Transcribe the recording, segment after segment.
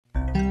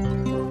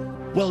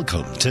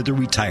Welcome to the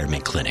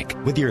Retirement Clinic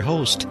with your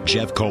host,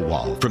 Jeff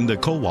Kowal from the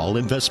Kowal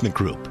Investment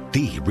Group,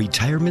 the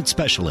retirement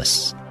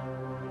specialists.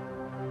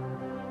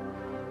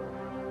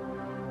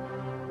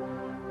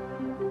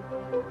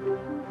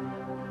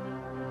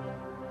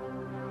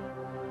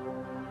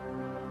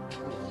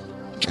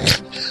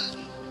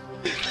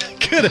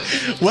 Good.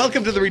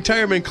 Welcome to the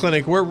Retirement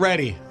Clinic. We're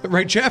ready.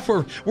 Right, Jeff?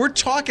 We're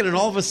talking and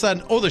all of a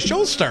sudden, the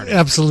show's starting.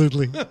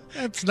 Absolutely.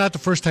 It's not the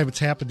first time it's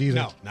happened either.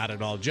 No, not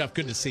at all. Jeff,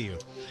 good to see you.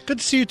 Good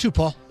to see you too,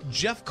 Paul.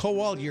 Jeff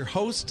Kowal, your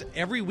host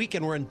every week,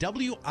 and we're in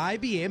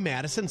WIBA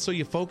Madison. So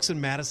you folks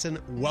in Madison,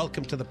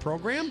 welcome to the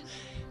program.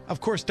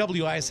 Of course,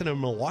 WISN in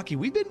Milwaukee.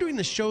 We've been doing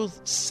the show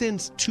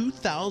since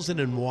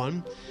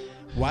 2001.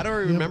 Why do I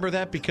remember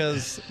that?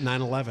 Because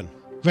 9/11.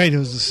 Right, it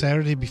was the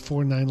Saturday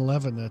before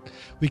 9/11 that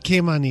we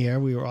came on the air.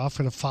 We were off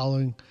for the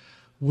following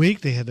week.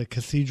 They had a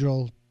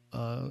cathedral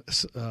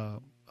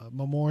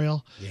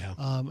memorial,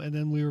 and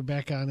then we were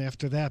back on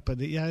after that. But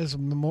yeah, it was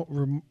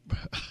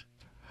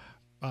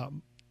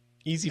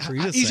easy for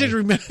you to easy say. To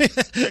remember.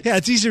 Yeah,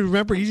 it's easy to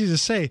remember, easy to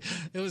say.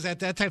 It was at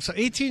that time. So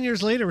 18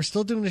 years later, we're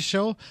still doing the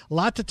show. A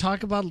lot to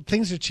talk about.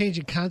 Things are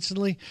changing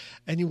constantly,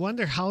 and you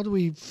wonder how do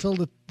we fill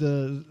the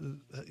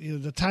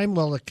time?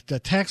 Well, the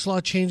tax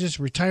law changes,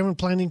 retirement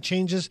planning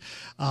changes,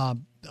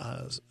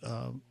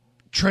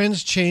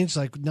 trends change.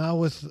 Like now,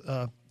 with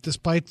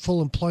despite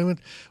full employment,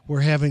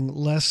 we're having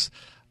less.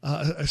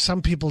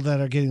 Some people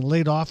that are getting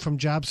laid off from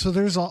jobs. So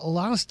there's a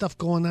lot of stuff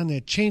going on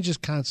that changes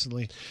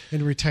constantly in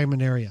the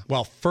retirement area.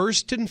 Well,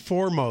 first and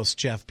foremost,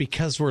 Jeff,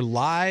 because we're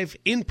live,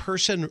 in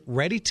person,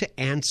 ready to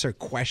answer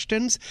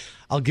questions,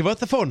 I'll give out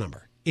the phone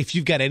number. If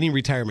you've got any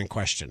retirement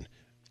question,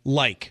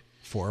 like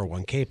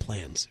 401k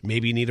plans,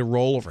 maybe you need a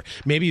rollover,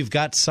 maybe you've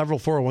got several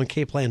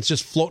 401k plans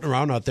just floating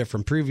around out there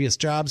from previous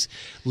jobs,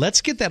 let's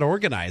get that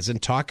organized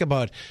and talk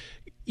about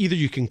either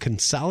you can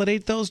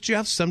consolidate those,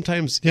 Jeff.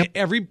 Sometimes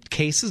every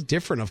case is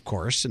different, of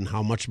course, and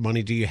how much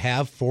money do you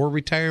have for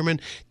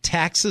retirement,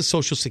 taxes,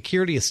 Social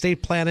Security,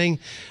 estate planning,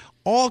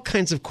 all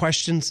kinds of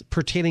questions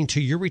pertaining to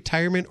your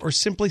retirement or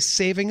simply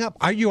saving up.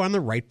 Are you on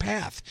the right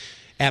path?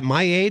 At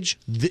my age,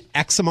 the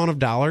X amount of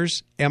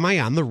dollars, am I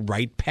on the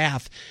right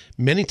path?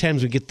 Many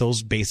times we get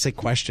those basic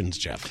questions,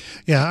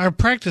 Jeff. Yeah, our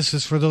practice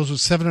is for those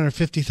with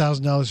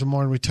 $750,000 or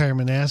more in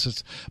retirement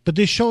assets, but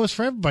they show us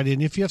for everybody.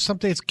 And if you have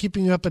something that's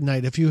keeping you up at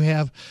night, if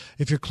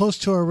you're close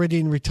to already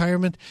in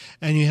retirement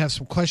and you have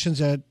some questions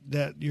that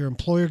your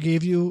employer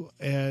gave you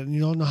and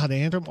you don't know how to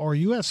answer them, or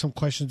you have some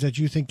questions that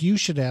you think you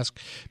should ask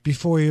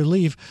before you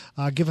leave,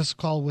 give us a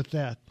call with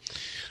that.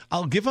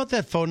 I'll give out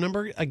that phone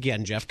number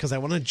again, Jeff, because I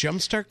want to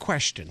jumpstart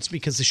questions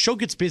because the show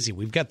gets busy.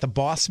 We've got the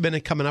Boss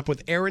Minute coming up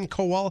with Aaron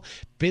Kowal,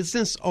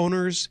 business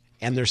owners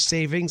and their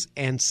savings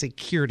and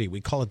security.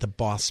 We call it the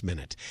Boss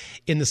Minute.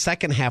 In the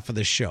second half of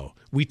the show,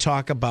 we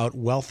talk about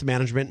wealth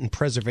management and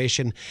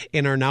preservation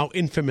in our now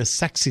infamous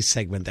sexy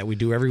segment that we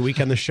do every week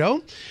on the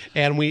show.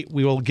 And we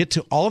will get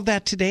to all of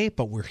that today,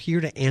 but we're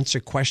here to answer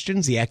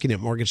questions. The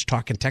AccuNet Mortgage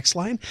Talk and Text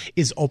line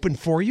is open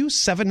for you,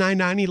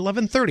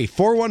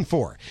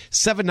 799-1130,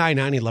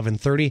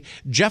 414-799-1130.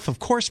 Jeff, of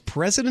course,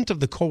 president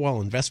of the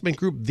Kowal Investment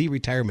Group, the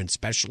retirement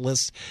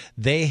specialists.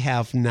 They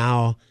have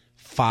now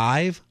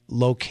 5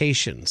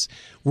 locations.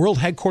 World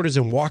headquarters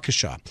in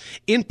Waukesha,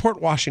 in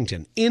Port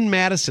Washington, in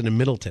Madison and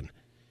Middleton,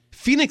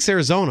 Phoenix,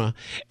 Arizona,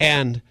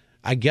 and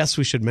I guess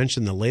we should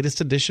mention the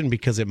latest edition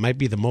because it might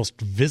be the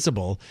most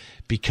visible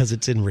because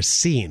it's in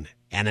Racine.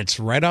 And it's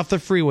right off the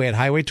freeway at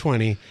Highway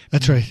 20.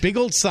 That's right. Big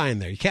old sign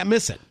there. You can't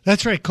miss it.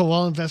 That's right.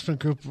 Kowal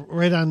Investment Group,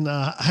 right on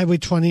Highway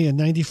 20 and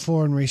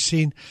 94 in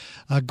Racine.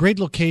 Great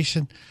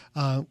location.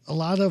 A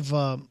lot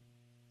of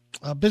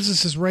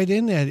businesses right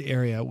in that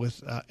area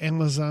with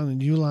Amazon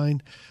and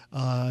Uline,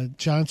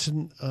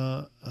 Johnson,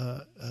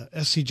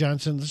 SC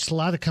Johnson. There's a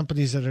lot of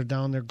companies that are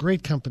down there.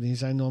 Great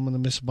companies. I know I'm going to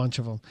miss a bunch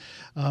of them.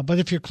 But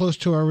if you're close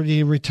to already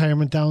in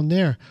retirement down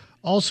there,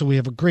 also we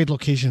have a great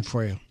location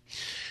for you.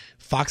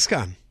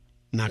 Foxconn.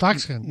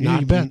 Foxconn,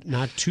 you bet.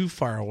 Not too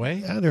far away.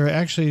 Yeah, they're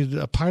actually,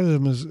 a part of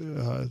them is,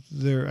 I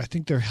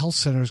think their health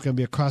center is going to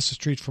be across the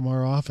street from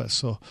our office.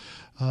 So,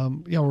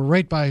 we're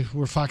right by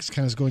where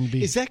Foxconn is going to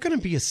be. Is that going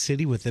to be a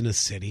city within a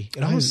city?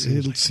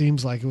 It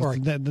seems like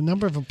the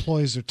number of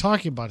employees they're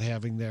talking about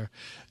having there,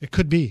 it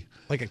could be.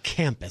 Like a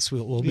campus.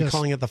 We'll be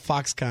calling it the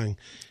Foxconn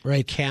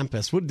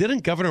campus.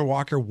 Didn't Governor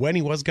Walker, when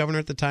he was governor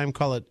at the time,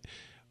 call it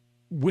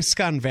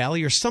Wisconsin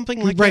Valley or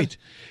something like that?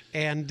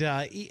 And,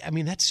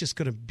 that's just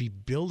going to be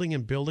building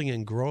and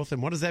growth.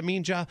 And what does that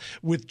mean, Jeff?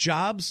 With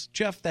jobs,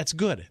 Jeff, that's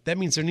good. That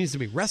means there needs to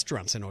be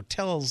restaurants and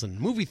hotels and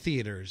movie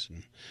theaters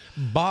and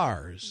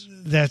bars.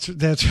 That's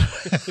that's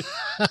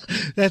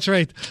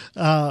right.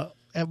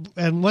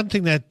 And one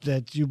thing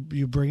that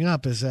you bring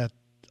up is that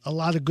a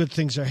lot of good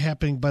things are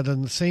happening, but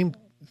on the same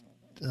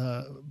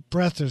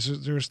breadth.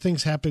 There's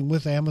things happening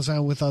with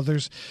Amazon, with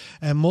others,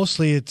 and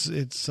mostly it's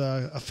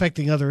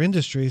affecting other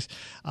industries.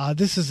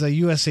 This is a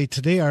USA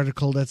Today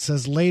article that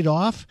says, laid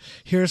off,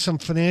 here are some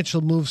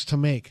financial moves to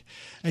make.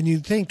 And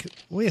you'd think,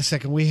 wait a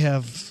second, we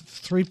have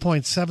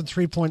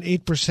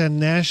 3.8%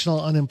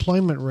 national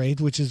unemployment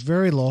rate, which is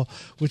very low,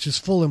 which is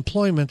full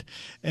employment,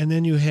 and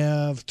then you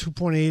have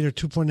 2.8 or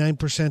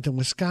 2.9% in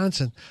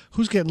Wisconsin.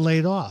 Who's getting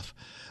laid off?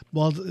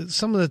 Well,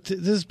 this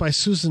is by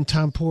Susan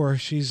Tompour.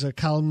 She's a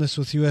columnist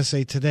with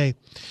USA Today.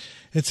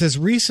 It says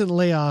recent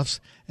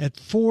layoffs at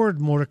Ford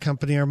Motor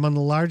Company are among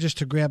the largest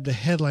to grab the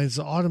headlines.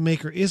 The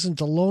automaker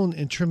isn't alone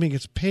in trimming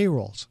its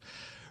payrolls.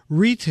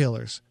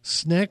 Retailers,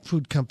 snack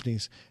food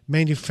companies,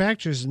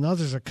 manufacturers, and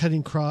others are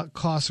cutting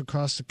costs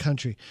across the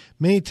country.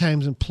 Many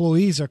times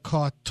employees are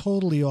caught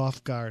totally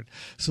off guard.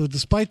 So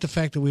despite the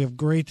fact that we have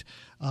great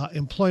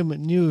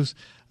employment news,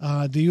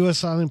 the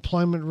U.S.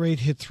 unemployment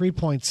rate hit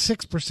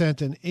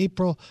 3.6% in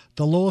April,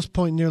 the lowest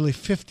point in nearly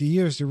 50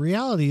 years. The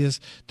reality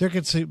is there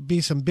could be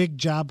some big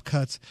job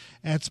cuts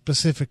at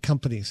specific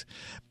companies.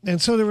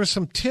 And so there were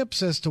some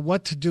tips as to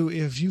what to do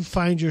if you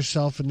find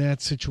yourself in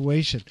that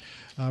situation.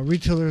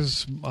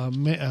 Retailers,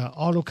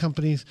 auto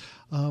companies,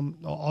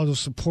 auto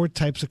support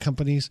types of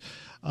companies.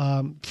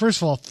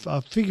 First of all,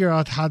 figure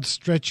out how to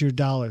stretch your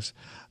dollars.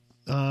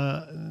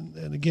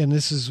 And again,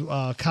 this is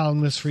a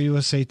columnist for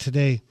USA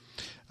Today.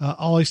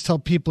 Always tell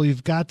people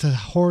you've got to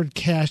hoard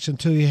cash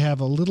until you have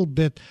a little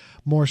bit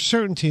more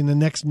certainty in the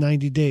next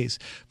 90 days.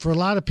 For a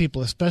lot of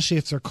people, especially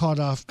if they're caught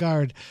off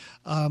guard,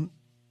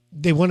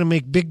 they want to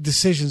make big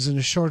decisions in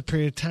a short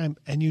period of time,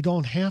 and you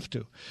don't have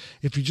to.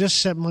 If you just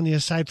set money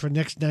aside for the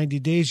next 90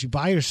 days, you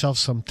buy yourself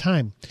some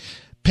time.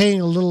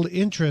 Paying a little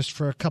interest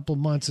for a couple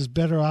months is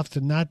better off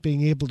than not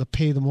being able to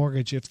pay the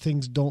mortgage if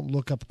things don't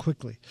look up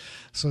quickly.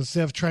 So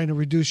instead of trying to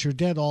reduce your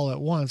debt all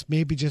at once,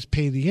 maybe just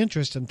pay the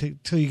interest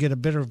until you get a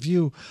better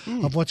view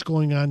of what's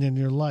going on in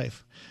your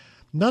life.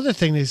 Another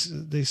thing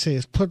they say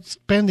is put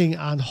spending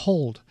on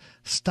hold.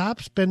 Stop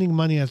spending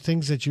money on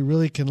things that you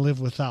really can live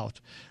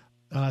without.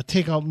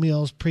 Take out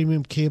meals,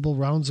 premium cable,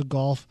 rounds of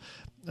golf.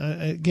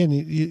 Again,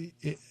 you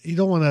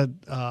don't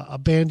want to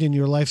abandon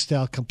your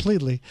lifestyle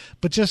completely,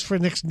 but just for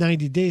the next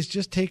 90 days,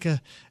 just take an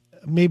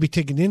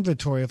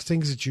inventory of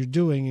things that you're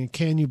doing, and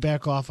can you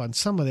back off on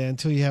some of that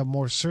until you have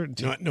more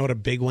certainty? Know what a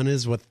big one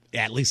is, with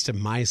at least in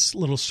my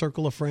little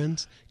circle of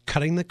friends?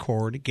 Cutting the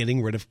cord,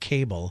 getting rid of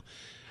cable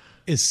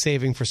is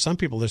saving. For some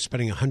people, they're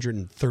spending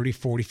 130,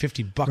 40,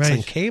 50 bucks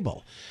on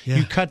cable. Yeah.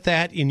 You cut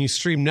that and you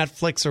stream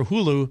Netflix or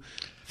Hulu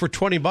for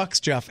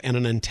 $20, Jeff, and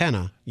an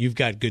antenna. You've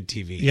got good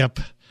TV. Yep.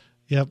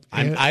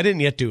 I didn't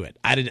yet do it.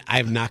 I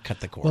have not cut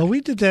the cord. Well, we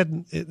did that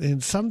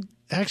in some.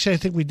 Actually, I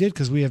think we did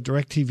because we have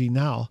DirecTV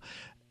now,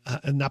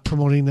 and not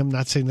promoting them,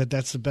 not saying that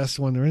that's the best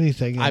one or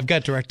anything. I've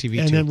got DirecTV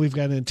and too. Then we've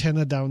got an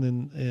antenna down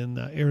in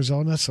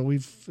Arizona, so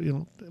we're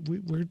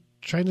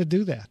trying to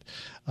do that.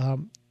 I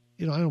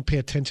don't pay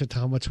attention to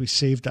how much we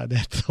saved on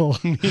that, though.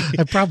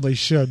 I probably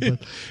should.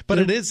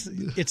 But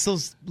it's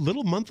those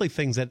little monthly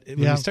things that when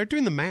you start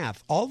doing the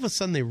math, all of a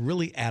sudden they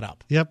really add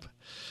up. Yep.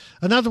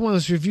 Another one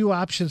is review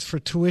options for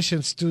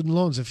tuition student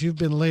loans. If you've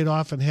been laid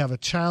off and have a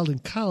child in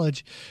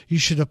college, you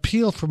should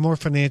appeal for more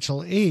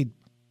financial aid.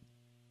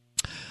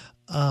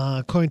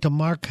 According to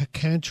Mark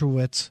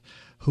Kantrowitz,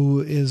 who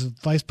is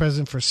vice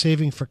president for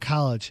Saving for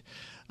College,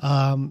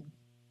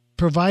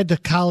 provide the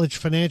college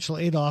financial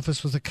aid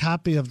office with a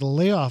copy of the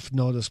layoff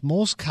notice.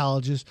 Most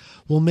colleges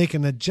will make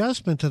an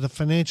adjustment to the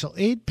financial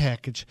aid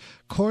package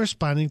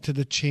corresponding to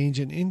the change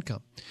in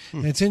income.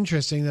 And it's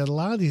interesting that a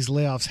lot of these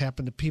layoffs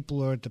happen to people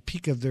who are at the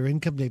peak of their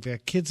income. They've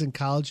got kids in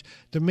college.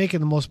 They're making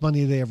the most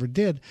money they ever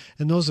did,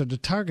 and those are the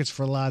targets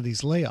for a lot of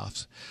these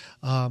layoffs.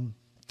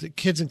 The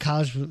kids in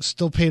college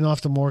still paying off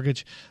the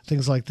mortgage,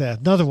 things like that.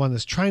 Another one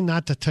is try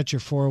not to touch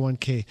your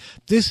 401k.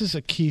 This is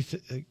a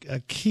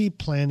key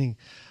planning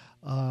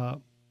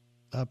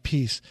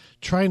piece.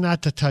 Try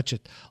not to touch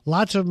it.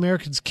 Lots of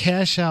Americans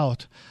cash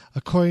out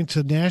according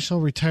to National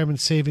Retirement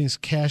Savings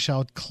Cash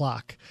Out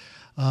Clock.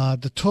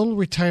 The total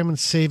retirement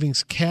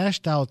savings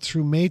cashed out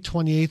through May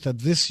 28th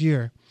of this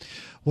year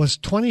was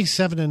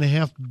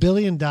 $27.5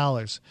 billion,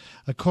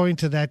 according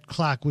to that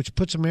clock, which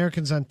puts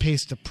Americans on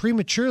pace to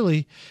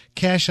prematurely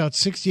cash out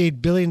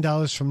 $68 billion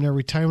from their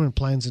retirement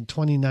plans in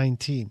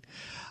 2019.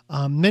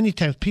 Many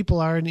times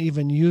people aren't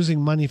even using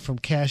money from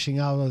cashing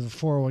out of the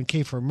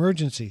 401k for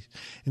emergencies.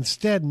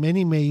 Instead,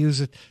 many may use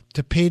it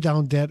to pay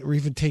down debt or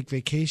even take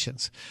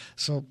vacations.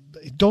 So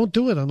don't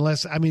do it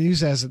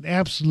use it as an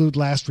absolute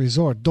last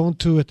resort. Don't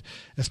do it,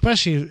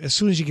 especially as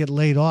soon as you get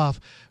laid off.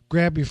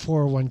 Grab your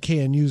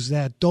 401k and use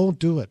that. Don't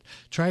do it.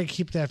 Try to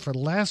keep that for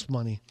last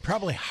money.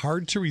 Probably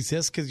hard to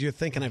resist because you're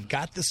thinking, I've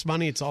got this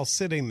money. It's all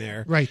sitting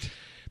there. Right.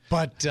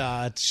 But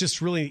it's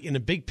just really, in a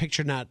big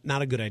picture, not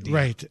a good idea.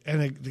 Right.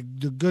 And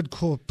the good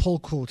pull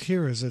quote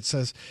here is it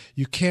says,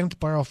 you can't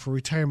borrow for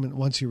retirement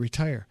once you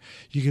retire.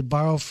 You can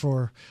borrow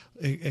for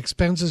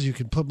expenses. You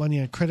can put money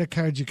on credit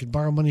cards. You can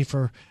borrow money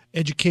for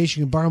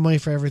education. You can borrow money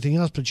for everything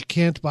else, but you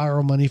can't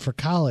borrow money for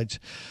college.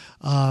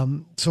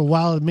 So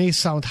while it may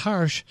sound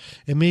harsh,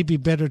 it may be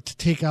better to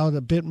take out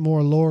a bit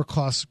more lower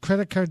cost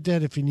credit card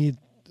debt if you need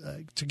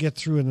to get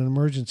through in an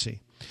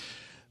emergency.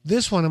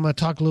 This one I'm going to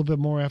talk a little bit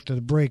more after the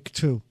break,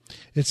 too.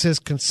 It says,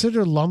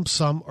 consider lump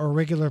sum or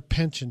regular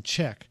pension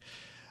check.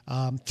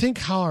 Think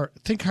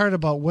hard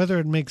about whether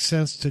it makes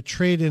sense to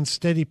trade in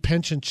steady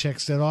pension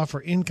checks that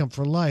offer income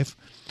for life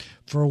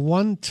for a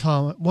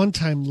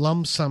one-time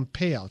lump sum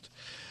payout.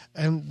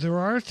 And there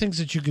are things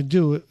that you can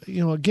do.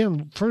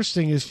 Again, first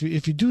thing is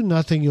if you do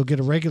nothing, you'll get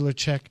a regular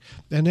check.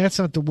 And that's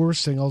not the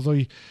worst thing.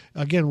 Although,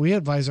 again, we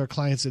advise our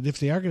clients that if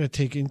they are going to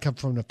take income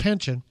from the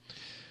pension,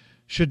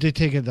 should they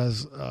take it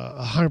as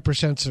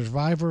 100%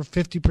 survivor,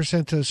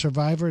 50% to the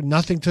survivor,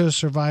 nothing to the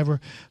survivor,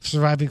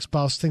 surviving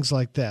spouse, things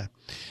like that.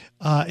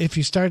 If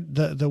you start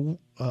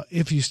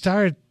if you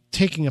start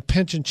taking a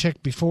pension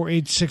check before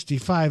age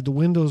 65, the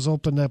windows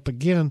open up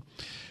again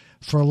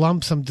for a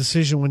lump sum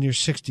decision when you're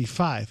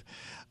 65.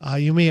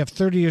 You may have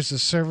 30 years of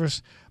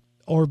service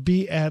or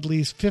be at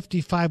least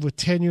 55 with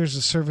 10 years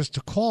of service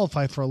to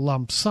qualify for a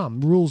lump sum.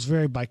 Rules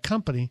vary by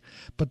company,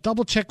 but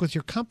double check with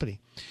your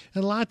company.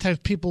 And a lot of times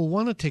people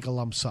want to take a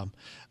lump sum.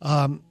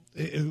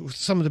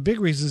 Some of the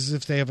big reasons is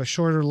if they have a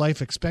shorter life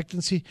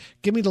expectancy,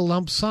 give me the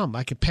lump sum.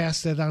 I can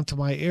pass that on to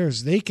my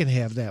heirs. They can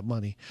have that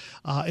money.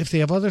 If they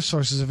have other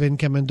sources of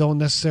income and don't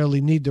necessarily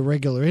need the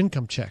regular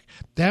income check,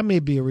 that may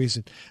be a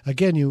reason.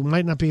 Again, you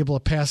might not be able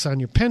to pass on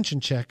your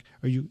pension check,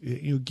 or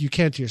you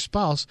can to your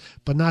spouse,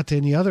 but not to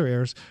any other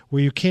heirs,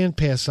 where you can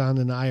pass on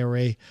an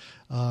IRA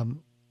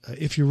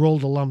if you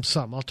rolled a lump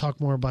sum. I'll talk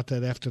more about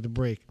that after the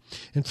break.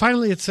 And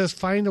finally, it says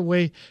find a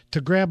way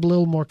to grab a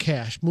little more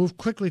cash. Move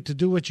quickly to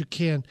do what you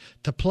can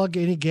to plug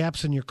any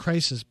gaps in your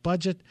crisis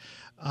budget.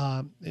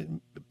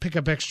 Pick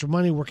up extra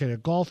money, work at a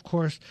golf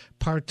course,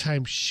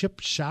 part-time ship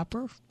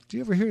shopper. Do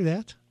you ever hear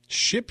that?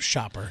 Ship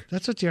shopper.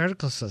 That's what the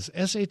article says.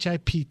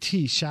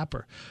 SHIPT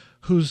shopper,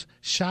 whose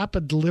shop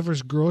and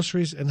delivers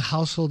groceries and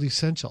household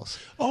essentials.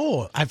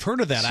 Oh, I've heard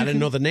of that. I didn't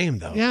know the name,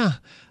 though. Yeah.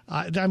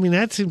 I mean,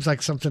 that seems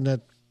like something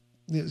that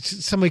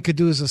somebody could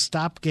do as a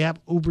stopgap,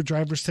 Uber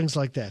drivers, things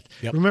like that.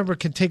 Yep. Remember,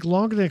 it can take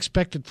longer than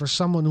expected for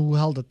someone who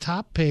held a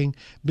top-paying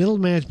middle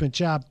management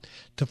job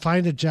to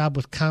find a job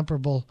with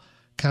comparable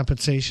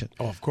compensation.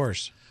 Oh, of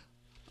course.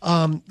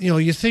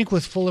 You think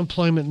with full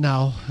employment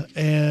now,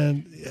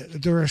 and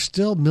there are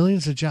still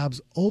millions of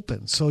jobs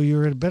open. So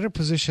you're in a better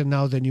position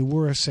now than you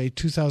were, say,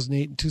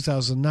 2008 and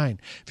 2009.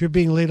 If you're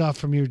being laid off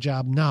from your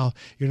job now,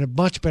 you're in a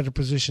much better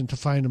position to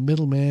find a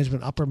middle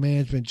management, upper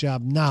management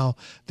job now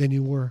than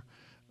you were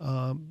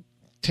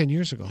 10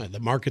 years ago. The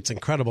market's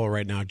incredible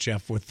right now,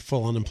 Jeff, with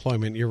full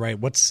unemployment. You're right.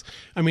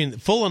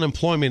 Full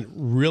unemployment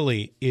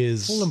really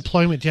is... Full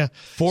employment, yeah.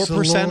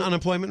 4%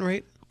 unemployment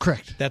rate?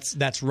 Correct.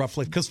 That's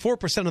roughly, because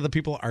 4% of the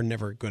people are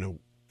never going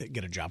to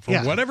get a job for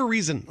whatever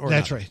reason.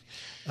 That's right.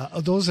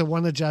 Those that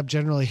want a job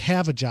generally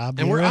have a job.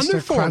 And we're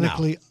under 4 now.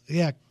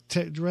 Yeah,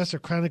 the rest are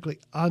chronically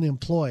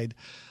unemployed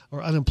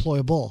or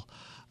unemployable.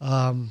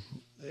 So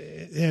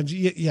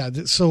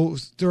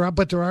there are,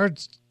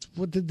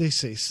 what did they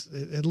say?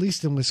 At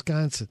least in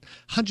Wisconsin,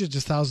 hundreds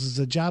of thousands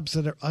of jobs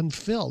that are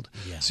unfilled.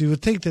 Yeah. So you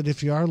would think that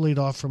if you are laid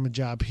off from a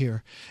job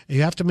here,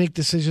 you have to make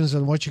decisions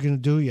on what you're going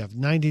to do. You have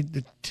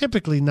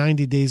typically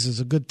 90 days is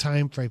a good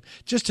time frame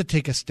just to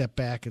take a step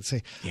back and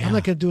say, I'm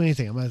not going to do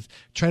anything. I'm going to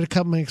try to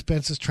cut my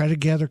expenses, try to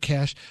gather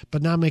cash,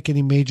 but not make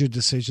any major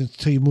decisions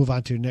until you move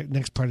on to your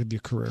next part of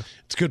your career.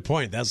 It's a good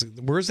point.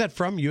 Where's that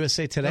from?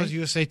 USA Today? That was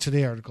USA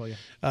Today article,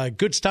 yeah.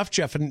 Good stuff,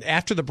 Jeff. And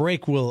after the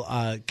break, we'll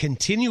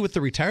continue with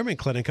the retirement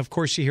clinic. Of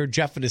course, you hear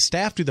Jeff and his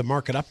staff do the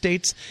market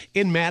updates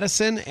in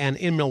Madison and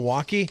in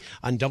Milwaukee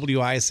on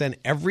WISN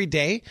every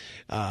day.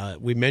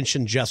 We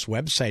mentioned Jeff's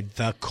website,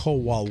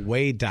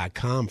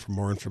 thekowalway.com, for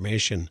more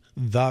information.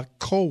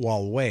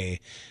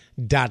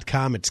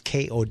 Thekowalway.com. It's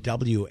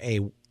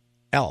Kowal.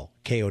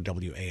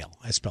 Kowal.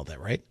 I spelled that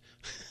right.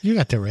 You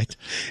got that right.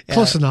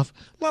 Close enough.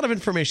 A lot of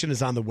information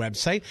is on the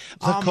website.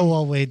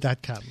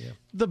 Thekowalway.com, yeah.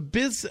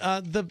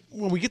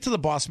 When we get to the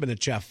Boss Minute,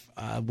 Jeff,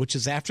 which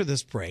is after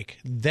this break,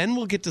 then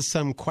we'll get to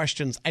some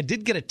questions. I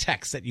did get a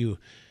text that you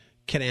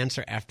can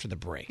answer after the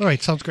break. All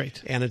right, sounds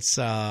great. And it's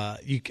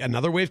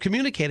another way of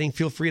communicating.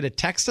 Feel free to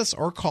text us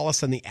or call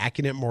us on the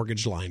AccuNet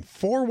Mortgage line,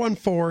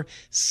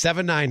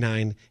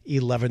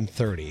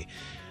 414-799-1130.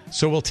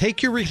 So we'll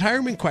take your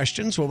retirement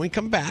questions when we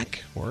come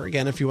back. Or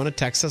again, if you want to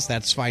text us,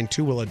 that's fine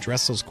too. We'll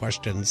address those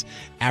questions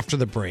after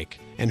the break.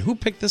 And who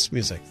picked this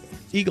music?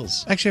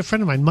 Eagles. Actually, a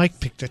friend of mine, Mike,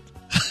 picked it.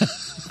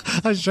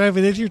 I was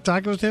driving in here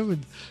talking with him,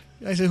 and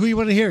I said, who you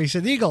want to hear? He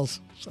said,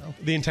 Eagles. So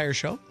the entire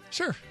show?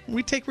 Sure.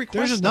 We take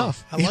requests. There's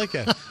enough. I like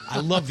it. I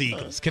love the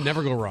Eagles. Can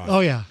never go wrong.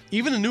 Oh, yeah.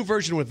 Even a new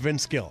version with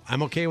Vince Gill.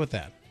 I'm okay with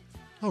that.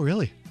 Oh,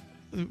 really?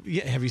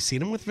 Yeah. Have you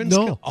seen him with Vince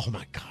Gill? Oh,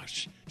 my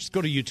gosh. Just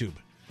go to YouTube.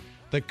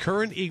 The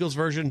current Eagles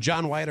version,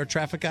 John Wyatt, our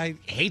traffic guy,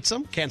 hates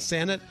them, can't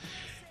stand it.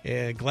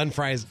 Glenn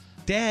Fry's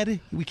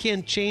dead. We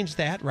can't change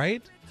that,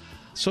 right?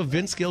 So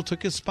Vince Gill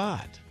took his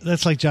spot.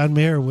 That's like John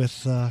Mayer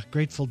with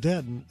Grateful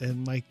Dead.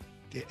 And my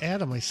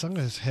son,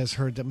 has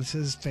heard them and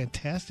says it's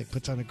fantastic.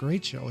 Puts on a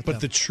great show with But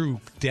them. the true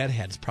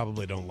Deadheads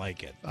probably don't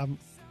like it.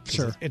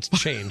 Sure. It's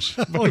changed.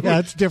 Oh, yeah,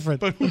 it's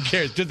different. But who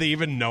cares? Did they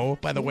even know,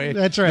 by the way?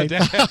 That's right. The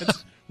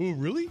Deadheads? Ooh,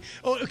 really?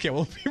 Oh, okay.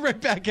 We'll be right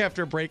back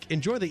after a break.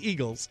 Enjoy the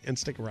Eagles and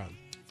stick around.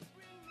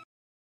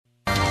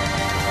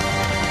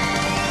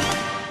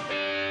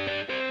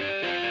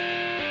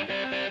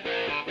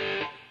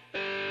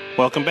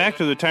 Welcome back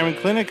to the Retirement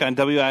Clinic on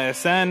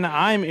WISN.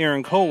 I'm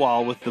Aaron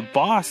Kowal with the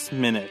Boss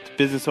Minute,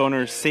 Business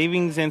Owners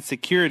Savings and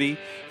Security.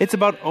 It's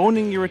about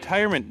owning your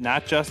retirement,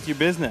 not just your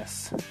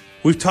business.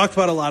 We've talked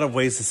about a lot of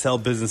ways to sell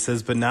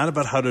businesses, but not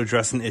about how to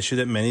address an issue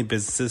that many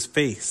businesses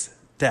face: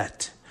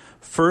 debt.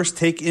 First,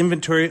 take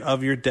inventory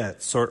of your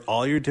debt. Sort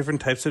all your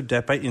different types of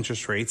debt by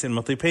interest rates and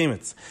monthly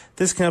payments.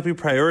 This can help you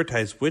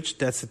prioritize which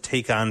debts to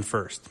take on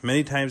first.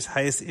 Many times,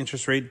 highest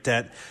interest rate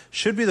debt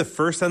should be the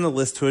first on the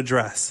list to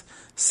address.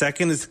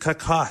 Second is to cut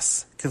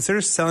costs.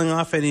 Consider selling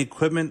off any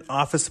equipment,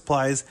 office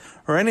supplies,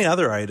 or any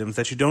other items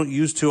that you don't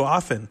use too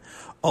often.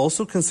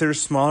 Also consider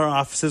smaller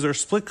offices or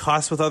split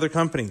costs with other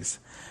companies.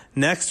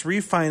 Next,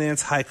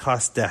 refinance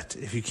high-cost debt.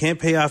 If you can't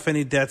pay off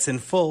any debts in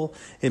full,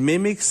 it may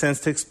make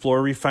sense to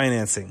explore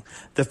refinancing.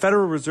 The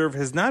Federal Reserve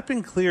has not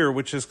been clear,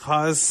 which has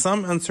caused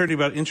some uncertainty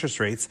about interest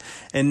rates,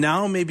 and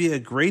now may be a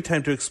great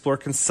time to explore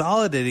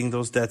consolidating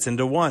those debts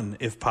into one,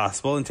 if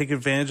possible, and take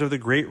advantage of the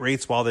great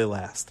rates while they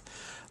last.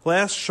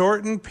 Last,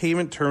 shorten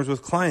payment terms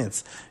with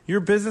clients.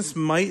 Your business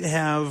might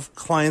have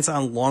clients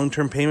on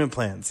long-term payment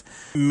plans.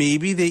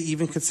 Maybe they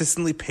even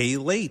consistently pay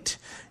late.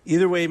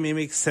 Either way, it may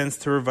make sense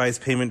to revise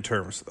payment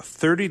terms.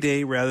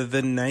 30-day rather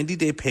than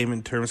 90-day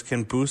payment terms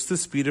can boost the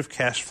speed of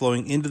cash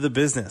flowing into the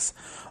business.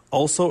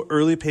 Also,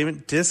 early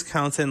payment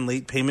discounts and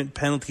late payment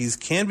penalties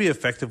can be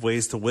effective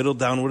ways to whittle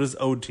down what is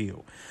owed to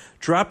you.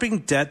 Dropping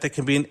debt that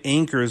can be an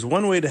anchor is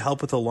one way to help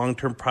with the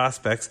long-term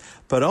prospects,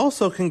 but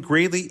also can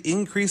greatly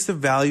increase the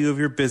value of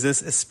your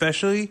business,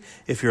 especially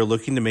if you're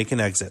looking to make an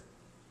exit.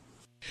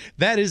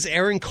 That is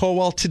Aaron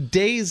Kowal,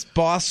 today's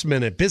Boss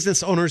Minute,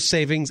 Business Owners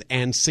Savings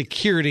and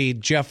Security.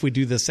 Jeff, we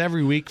do this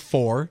every week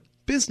for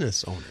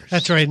business owners.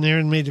 That's right. And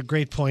Aaron made a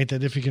great point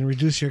that if you can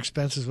reduce your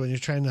expenses when you're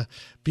trying to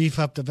beef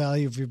up the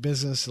value of your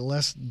business, the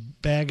less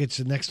baggage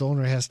the next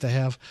owner has to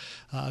have.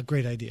 A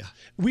great idea.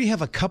 We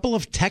have a couple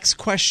of text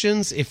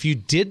questions. If you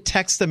did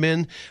text them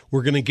in,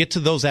 we're going to get to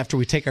those after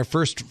we take our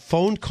first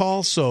phone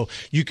call. So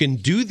you can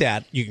do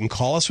that. You can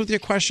call us with your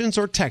questions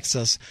or text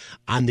us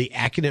on the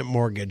Accident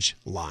Mortgage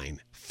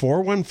line.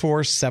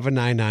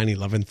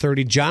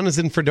 414-799-1130. John is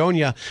in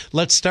Fredonia.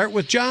 Let's start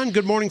with John.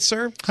 Good morning,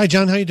 sir. Hi,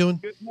 John. How you doing?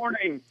 Good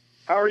morning.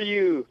 How are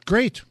you?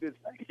 Great. Good,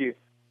 thank you.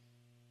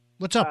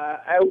 What's up?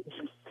 I was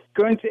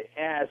going to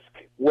ask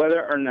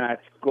whether or not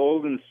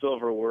gold and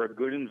silver were a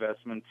good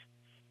investment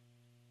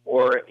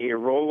or a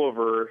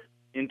rollover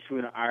into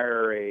an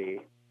IRA.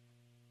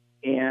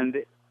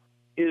 And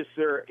is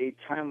there a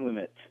time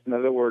limit? In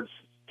other words,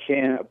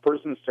 can a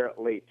person start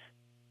late?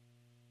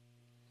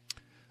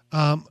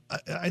 I'm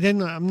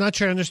not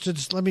sure I understood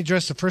this. Let me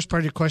address the first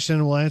part of your question,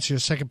 and we'll answer your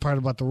second part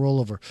about the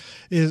rollover.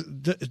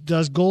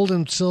 Does gold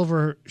and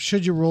silver,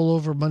 should you roll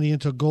over money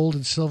into a gold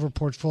and silver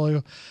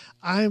portfolio?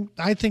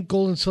 I think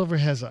gold and silver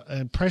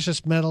and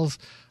precious metals,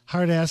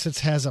 hard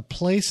assets has a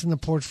place in the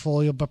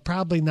portfolio, but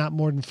probably not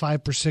more than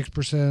 5 to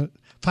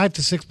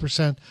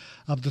 6%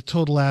 of the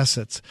total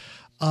assets.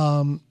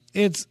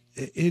 It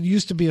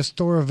used to be a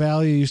store of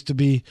value. It used to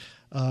be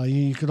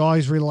you could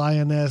always rely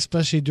on that,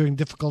 especially during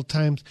difficult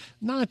times.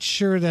 Not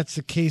sure that's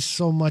the case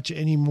so much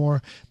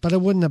anymore, but I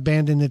wouldn't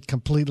abandon it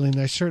completely, and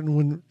I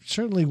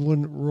certainly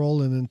wouldn't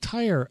roll an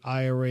entire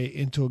IRA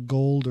into a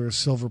gold or a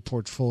silver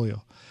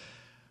portfolio.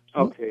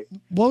 Okay.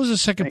 What was the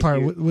second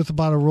part with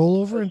about a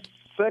rollover? The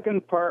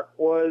second part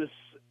was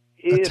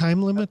a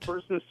time limit. A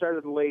person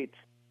started late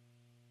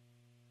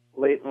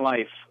in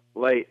life,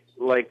 like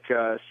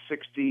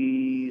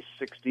 60,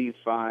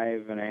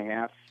 65 and a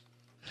half.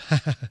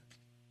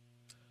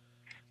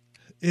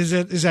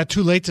 Is that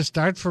too late to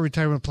start for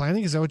retirement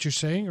planning? Is that what you're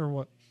saying, or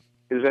what?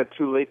 Is that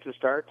too late to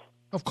start?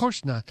 Of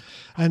course not,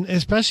 and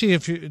especially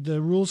if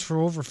the rules for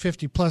over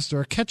 50 plus, there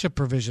are catch-up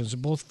provisions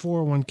in both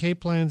 401k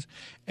plans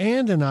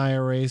and in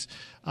IRAs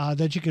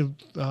that you can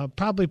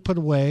probably put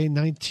away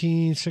about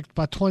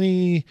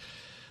 $26,000,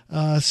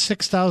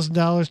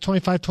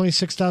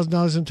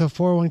 $26,000 into a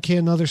 401k,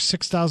 another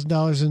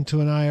 $6,000 into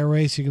an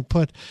IRA, so you can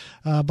put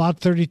about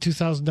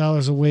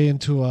 $32,000 away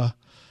into a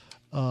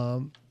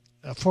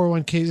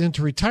 401ks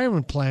into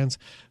retirement plans.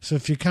 So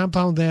if you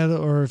compound that,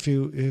 or if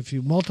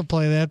you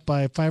multiply that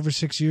by 5 or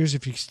 6 years,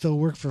 if you still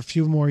work for a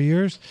few more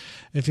years,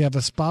 if you have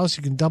a spouse,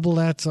 you can double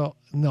that. So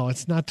no,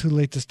 it's not too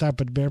late to start,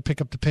 but better pick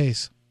up the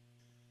pace.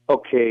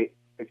 Okay.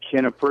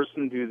 Can a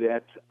person do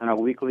that on a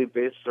weekly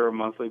basis or a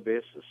monthly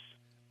basis?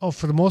 Oh,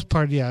 for the most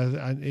part,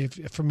 yeah.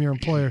 If from your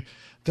employer,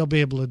 they'll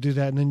be able to do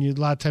that. And then a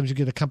lot of times you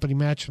get a company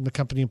match from the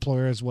company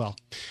employer as well.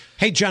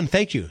 Hey, John,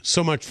 thank you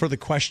so much for the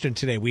question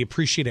today. We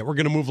appreciate it. We're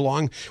going to move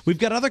along. We've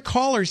got other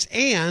callers,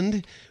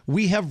 and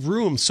we have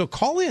room. So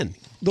call in.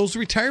 Those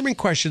retirement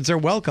questions are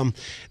welcome.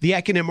 The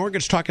Accunet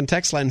Mortgage Talk and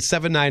Text line,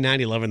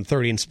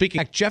 799-1130. And speaking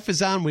of, Jeff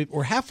is on.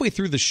 We're halfway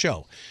through the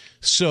show.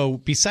 So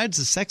besides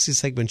the sexy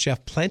segment,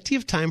 Jeff, plenty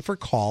of time for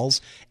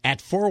calls at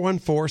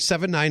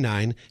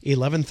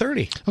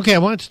 414-799-1130. Okay, I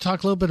wanted to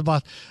talk a little bit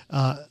about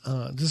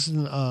this is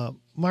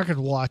Market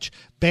Watch.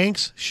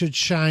 Banks should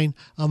shine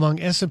among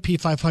S&P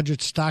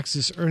 500 stocks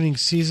this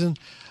earnings season.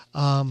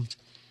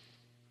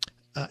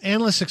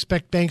 Analysts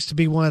expect banks to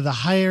be one of the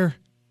higher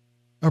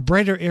or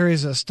brighter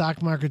areas of the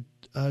stock market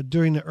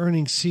during the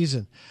earnings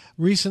season.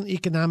 Recent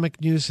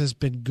economic news has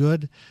been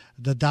good.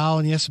 The Dow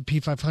and the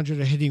S&P 500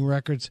 are hitting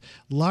records.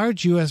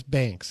 Large U.S.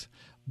 banks,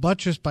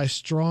 buttressed by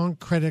strong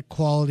credit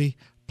quality,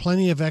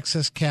 plenty of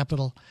excess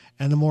capital,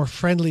 and a more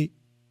friendly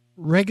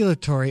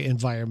regulatory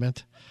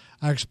environment,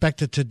 are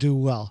expected to do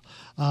well.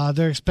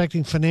 They're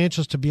expecting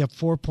financials to be up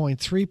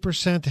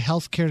 4.3%,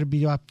 healthcare to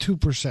be up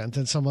 2%,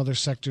 and some other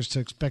sectors to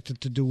expect it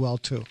to do well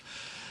too.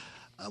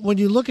 When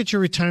you look at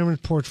your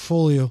retirement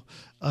portfolio,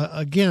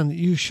 again,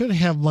 you should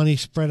have money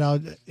spread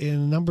out in a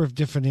number of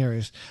different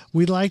areas.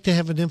 We like to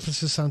have an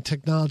emphasis on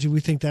technology. We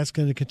think that's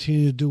going to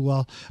continue to do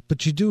well.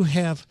 But you do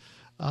have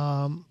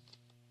the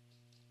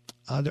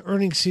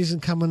earnings season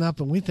coming up,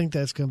 and we think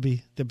that's going to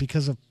be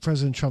because of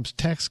President Trump's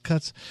tax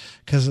cuts,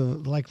 because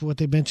of, like what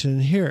they mentioned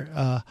in here,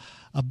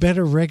 a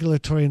better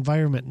regulatory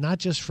environment, not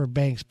just for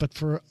banks, but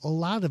for a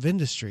lot of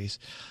industries.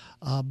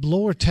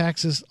 Lower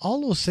taxes,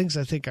 all those things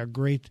I think are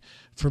great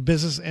for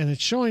business, and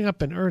it's showing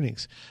up in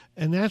earnings.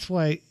 And that's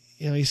why,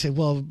 you say,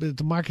 well,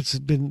 the markets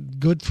have been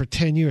good for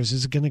 10 years.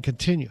 Is it going to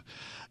continue?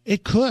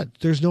 It could.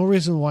 There's no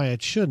reason why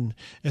it shouldn't,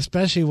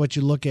 especially what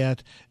you look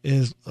at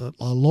is a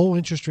low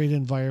interest rate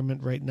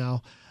environment right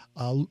now.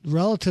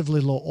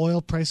 Relatively low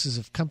oil prices.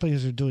 If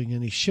companies are doing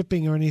any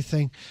shipping or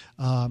anything,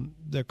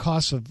 their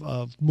cost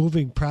of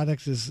moving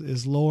product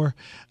is lower.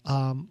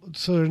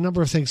 So there are a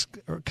number of things.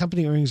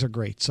 Company earnings are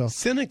great. So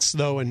cynics,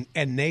 though, and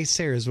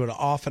naysayers would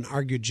often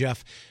argue,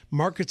 Jeff,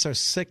 markets are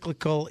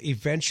cyclical.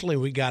 Eventually,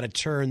 we got to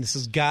turn. This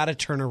has got to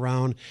turn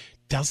around.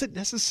 Does it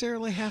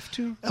necessarily have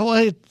to?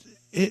 Well,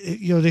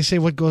 they say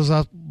what goes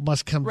up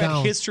must come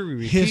down. History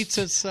repeats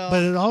itself.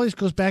 But it always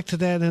goes back to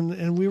that.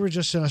 And we were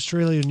just in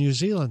Australia and New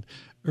Zealand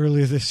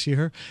earlier this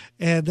year,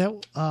 and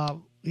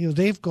that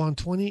they've gone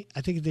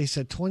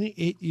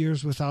 28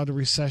 years without a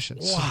recession.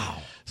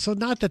 Wow. So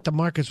not that the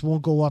markets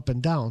won't go up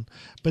and down,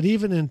 but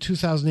even in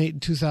 2008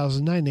 and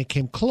 2009 they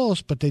came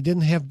close, but they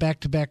didn't have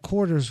back-to-back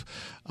quarters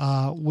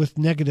with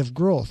negative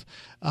growth.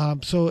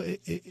 So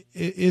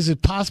is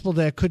it possible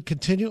that it could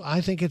continue?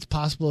 I think it's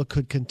possible it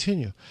could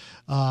continue.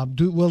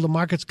 Will the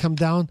markets come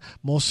down?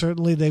 Most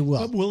certainly they will.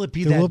 But will it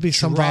be there that will be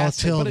some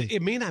drastic, volatility. But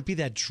it may not be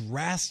that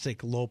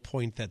drastic low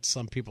point that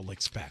some people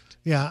expect.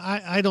 Yeah,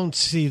 I don't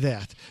see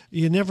that.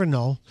 You never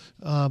know.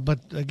 But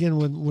again,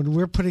 when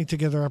we're putting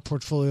together our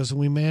portfolios and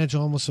we manage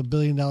almost $1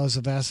 billion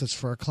of assets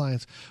for our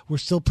clients, we're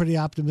still pretty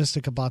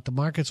optimistic about the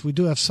markets. We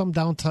do have some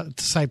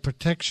downside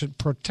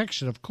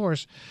protection, of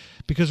course,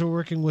 because we're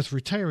working with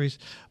retirees,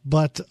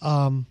 but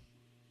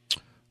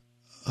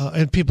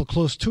and people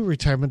close to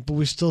retirement, but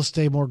we still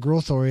stay more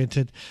growth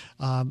oriented,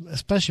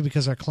 especially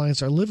because our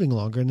clients are living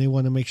longer and they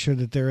want to make sure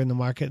that they're in the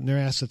market and their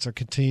assets are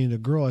continuing to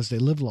grow as they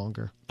live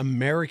longer.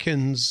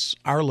 Americans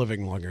are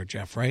living longer,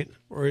 Jeff, right?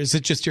 Or is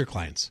it just your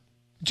clients?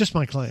 Just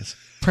my clients,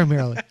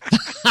 primarily.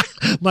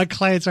 My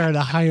clients are at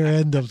a higher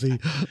end of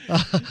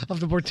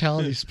the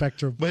mortality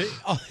spectrum. But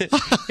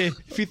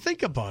if you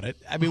think about it,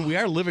 I mean, we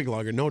are living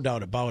longer, no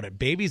doubt about it.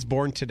 Babies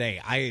born today,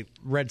 I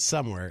read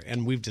somewhere,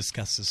 and we've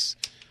discussed this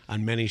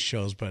on many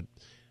shows, but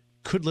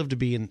could live to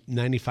be in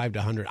 95 to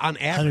 100 on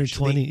average.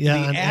 120,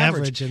 on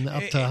average, and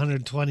up to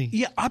 120.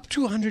 Yeah, up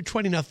to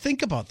 120. Now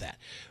think about that.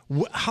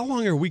 How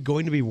long are we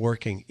going to be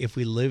working if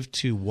we live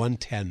to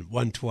 110,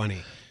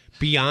 120?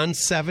 Beyond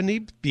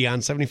 70,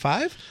 beyond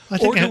 75?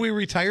 Or do we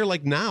retire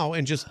like now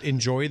and just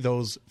enjoy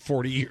those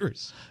 40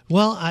 years?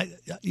 Well,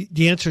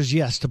 the answer is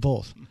yes to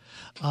both.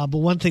 But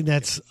one thing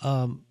that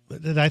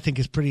I think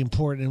is pretty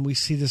important, and we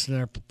see this in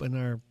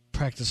our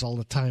practice all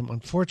the time,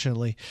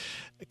 unfortunately,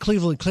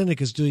 Cleveland Clinic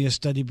is doing a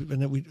study,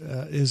 and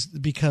that is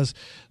because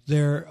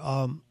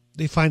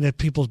they find that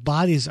people's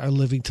bodies are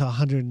living to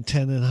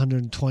 110 and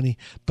 120,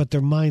 but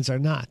their minds are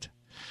not.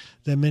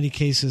 That in many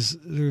cases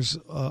there's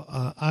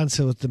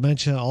onset with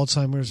dementia,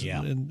 Alzheimer's,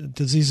 and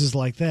diseases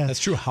like that.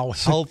 That's true. How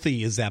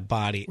healthy is that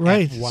body at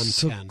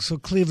 110? So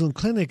Cleveland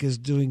Clinic is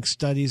doing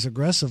studies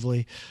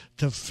aggressively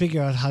to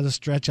figure out how to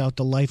stretch out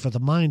the life of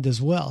the mind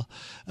as well.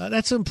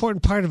 That's an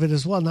important part of it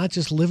as well, not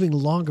just living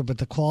longer, but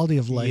the quality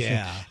of life.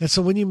 Yeah. And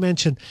so when you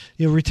mention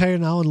retire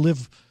now and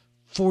live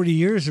 40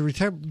 years and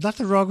retire,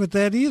 nothing wrong with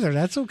that either.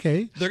 That's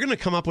okay. They're going to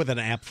come up with an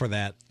app for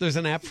that. There's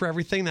an app for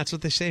everything. That's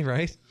what they say,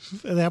 right?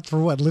 An app for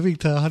what? Living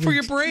to 100? For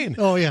your brain.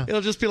 Oh, yeah.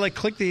 It'll just be like,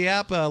 click the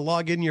app,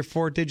 log in your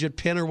 4-digit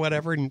PIN or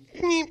whatever, and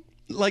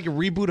Like a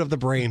reboot of the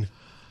brain.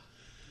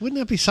 Wouldn't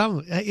that be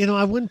something?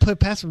 I wouldn't put it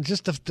past them.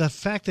 Just the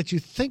fact that you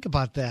think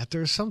about that.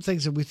 There are some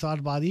things that we thought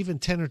about even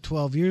 10 or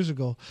 12 years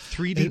ago.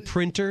 3D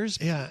printers,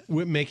 yeah,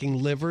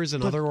 making livers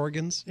and other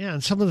organs. Yeah,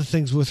 and some of the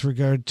things with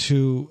regard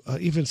to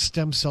even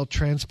stem cell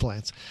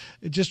transplants.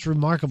 Just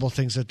remarkable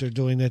things that they're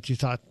doing that you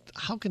thought,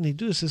 how can they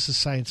do this? This is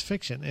science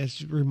fiction.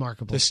 It's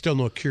remarkable. There's still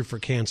no cure for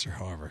cancer,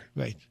 however.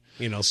 Right.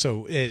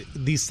 So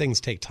these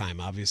things take time,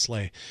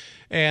 obviously.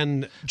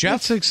 And Jeff,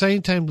 it's an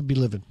exciting time to be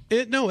living.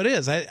 It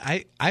is.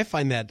 I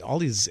find that all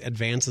these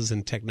advances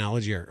in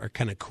technology are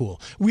kind of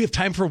cool. We have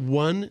time for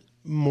one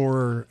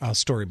more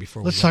story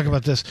before Let's talk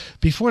about this.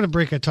 Before the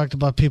break, I talked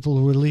about people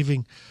who were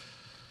leaving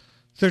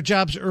their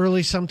jobs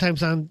early,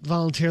 sometimes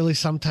voluntarily,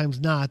 sometimes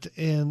not.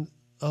 And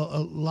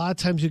a lot of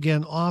times you get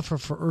an offer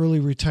for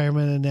early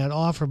retirement, and that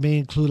offer may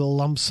include a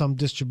lump sum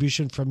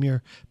distribution from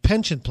your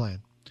pension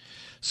plan.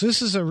 So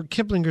this is a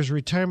Kiplinger's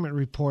Retirement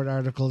Report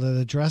article that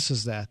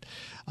addresses that.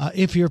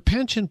 If your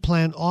pension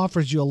plan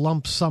offers you a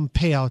lump sum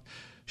payout,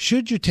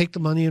 should you take the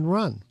money and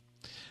run?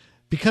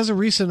 Because of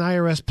recent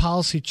IRS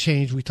policy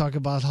change, we talk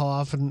about how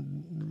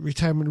often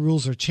retirement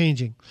rules are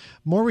changing.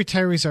 More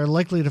retirees are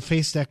likely to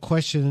face that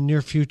question in the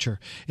near future.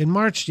 In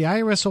March, the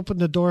IRS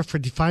opened the door for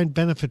defined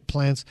benefit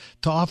plans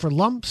to offer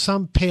lump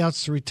sum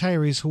payouts to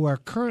retirees who are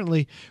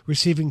currently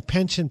receiving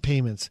pension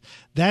payments.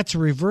 That's a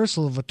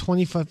reversal of a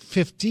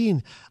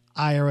 2015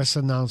 IRS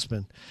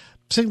announcement,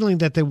 signaling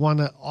that they want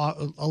to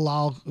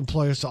allow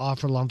employers to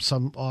offer lump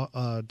sum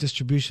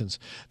distributions.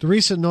 The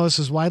recent notice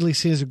is widely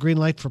seen as a green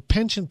light for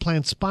pension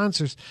plan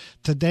sponsors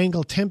to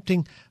dangle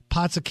tempting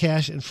pots of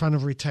cash in front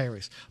of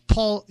retirees.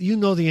 Paul, you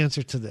know the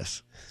answer to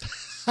this.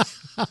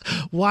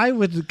 Why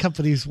would the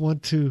companies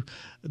want to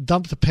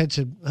dump the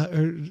pension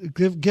or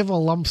give a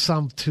lump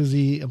sum to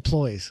the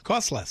employees?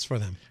 Costs less for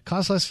them.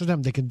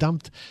 They can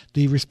dump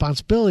the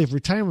responsibility of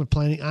retirement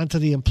planning onto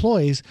the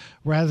employees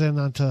rather than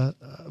onto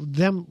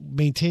them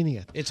maintaining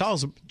it. It's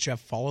always,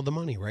 Jeff, follow the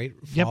money, right?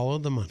 Follow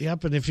the money.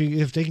 Yep, and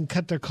if they can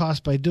cut their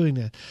costs by doing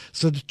that.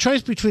 So the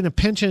choice between a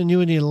pension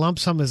annuity and a lump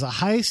sum is a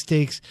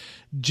high-stakes,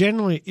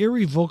 generally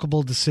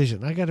irrevocable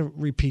decision. I got to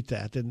repeat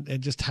that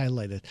and just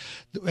highlight it.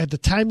 At the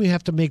time you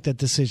have to make that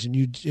decision,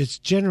 it's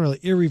generally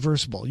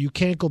irreversible. You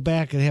can't go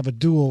back and have a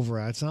do-over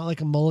on it. It's not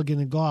like a mulligan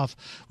in golf.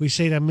 We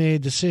say I made a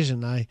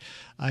decision, I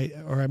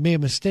made a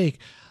mistake.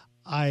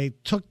 I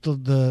took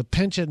the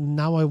pension, and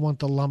now I want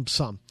the lump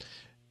sum.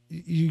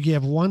 You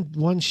have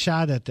one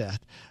shot at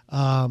that.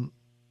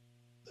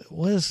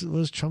 What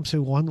does Trump say?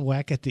 One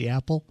whack at the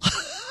apple.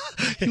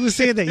 He was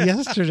saying that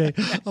yesterday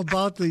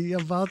about the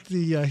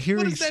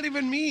hearings. What does that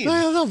even mean?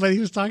 I don't know, but he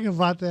was talking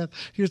about that.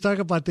 He was talking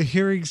about the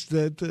hearings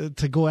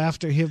to go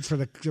after him for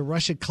the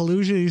Russian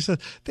collusion. He said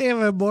they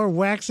have more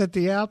whacks at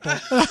the apple.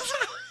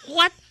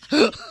 What?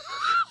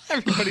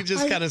 Everybody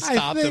just kind of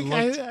stopped and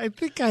looked. I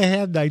think I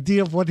had an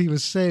idea of what he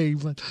was saying,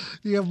 but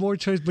you have more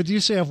choice. But you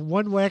say have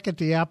one whack at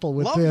the apple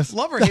with this.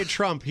 Love or hate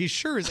Trump, he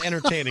sure is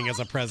entertaining as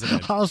a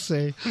president. I'll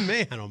say.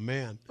 Man, oh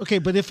man. Okay,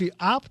 but if you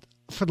opt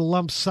for the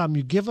lump sum,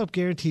 you give up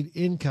guaranteed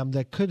income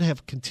that could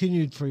have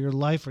continued for your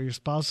life or your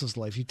spouse's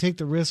life. You take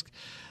the risk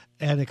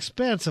and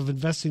expense of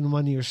investing the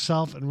money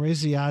yourself and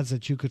raise the odds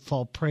that you could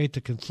fall prey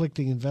to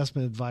conflicting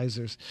investment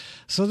advisors.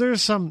 So there are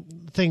some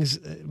things.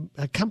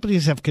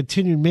 Companies have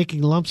continued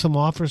making lump sum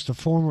offers to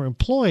former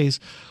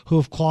employees who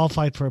have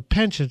qualified for a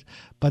pension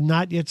but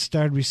not yet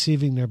started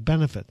receiving their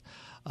benefit.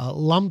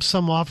 Lump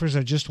sum offers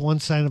are just one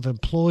sign of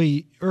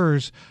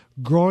employers'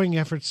 growing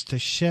efforts to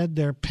shed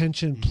their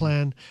pension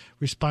plan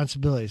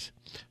responsibilities.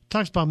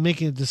 Talks about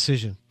making a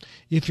decision.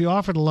 If you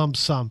offer a lump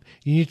sum,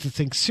 you need to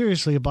think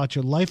seriously about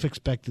your life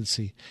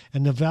expectancy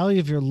and the value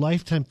of your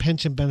lifetime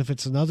pension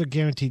benefits and other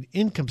guaranteed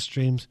income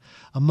streams,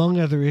 among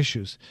other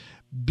issues.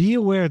 Be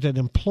aware that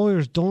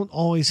employers don't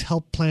always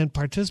help plan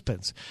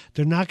participants.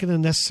 They're not going to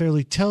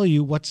necessarily tell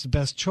you what's the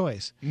best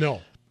choice.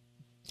 No.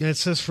 And it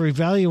says for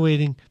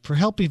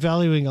help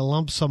evaluating a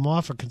lump sum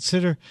offer,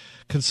 consider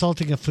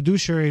consulting a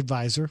fiduciary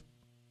advisor.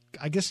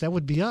 I guess that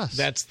would be us.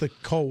 That's the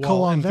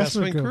Kowal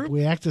Investment Group.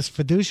 We act as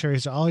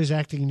fiduciaries, always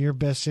acting in your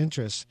best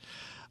interest.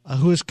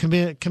 Who is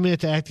committed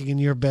to acting in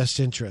your best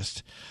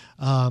interest.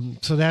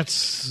 So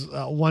that's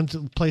one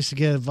place to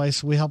get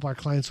advice. We help our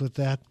clients with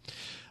that.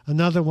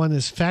 Another one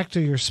is factor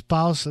your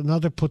spouse and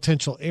other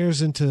potential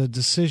heirs into the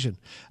decision.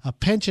 A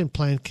pension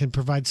plan can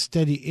provide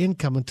steady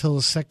income until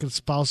the second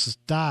spouse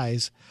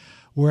dies,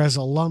 whereas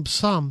a lump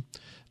sum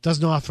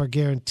doesn't offer a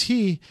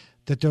guarantee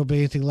that there will be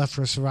anything left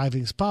for a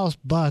surviving spouse.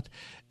 But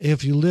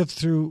if you live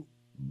through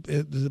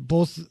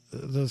both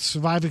the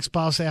surviving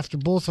spouse after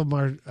both of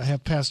them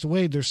have passed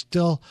away, there's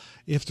still,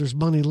 if there's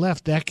money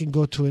left, that can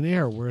go to an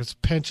heir, whereas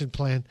pension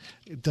plan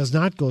does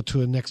not go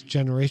to a next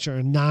generation or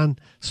a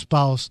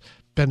non-spouse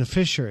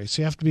beneficiary.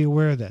 So you have to be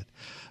aware of that.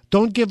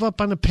 Don't give up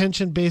on a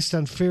pension based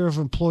on fear of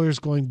employers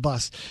going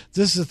bust.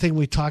 This is the thing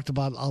we talked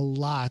about a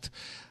lot,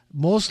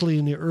 mostly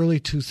in the early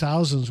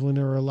 2000s when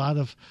there were a lot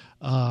of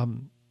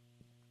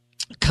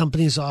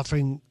companies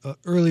offering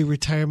early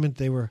retirement.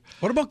 They were.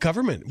 What about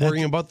government?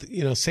 Worrying about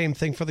the, same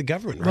thing for the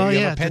government, right? Well, you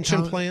yeah, have a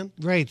pension plan,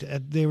 right?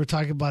 They were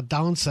talking about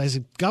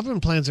downsizing.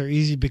 Government plans are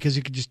easy because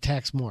you can just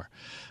tax more.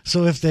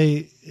 So if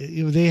they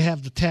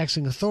have the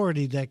taxing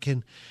authority that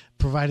can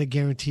provide a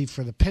guarantee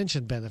for the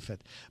pension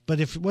benefit. But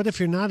what if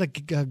you're not a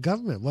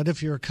government? What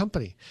if you're a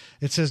company?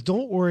 It says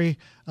don't worry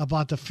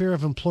about the fear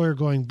of employer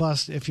going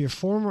bust. If your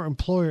former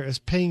employer is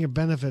paying your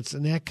benefits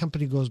and that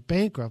company goes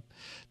bankrupt,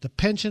 the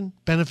Pension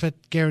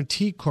Benefit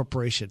Guaranty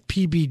Corporation,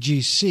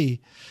 PBGC,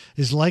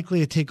 is likely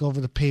to take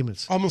over the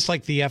payments. Almost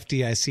like the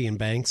FDIC and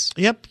banks.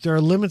 Yep, there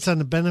are limits on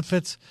the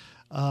benefits.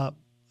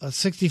 A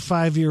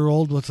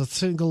 65-year-old with a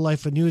single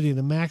life annuity,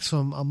 the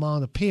maximum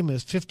amount of payment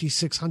is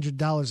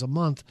 $5,600 a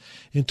month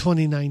in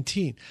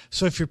 2019.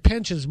 So if your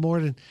pension's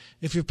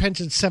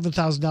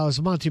 $7,000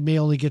 a month, you may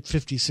only get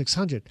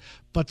 $5,600.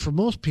 But for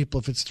most people,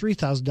 if it's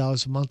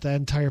 $3,000 a month, that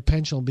entire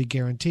pension will be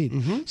guaranteed.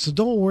 Mm-hmm. So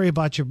don't worry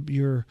about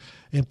your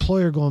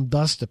employer going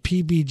bust. The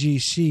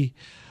PBGC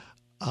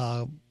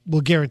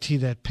will guarantee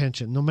that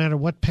pension, no matter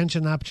what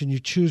pension option you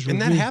choose.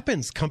 And that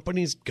happens.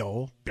 Companies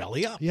go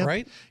belly up,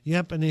 right?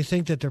 Yep, and they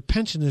think that their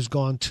pension is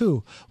gone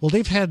too. Well,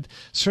 they've had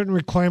certain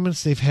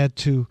requirements. They've had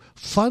to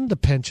fund the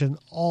pension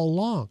all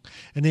along,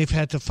 and they've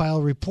had to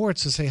file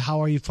reports to say,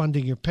 how are you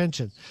funding your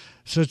pension?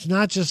 So it's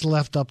not just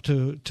left up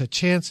to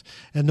chance.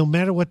 And no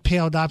matter what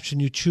payout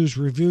option you choose,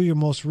 review your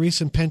most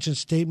recent pension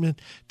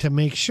statement to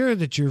make sure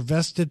that you're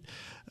vested,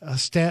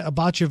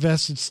 about your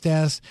vested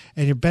status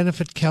and your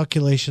benefit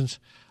calculations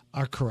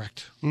are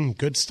correct.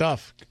 Good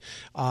stuff.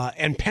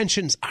 And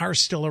pensions are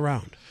still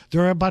around.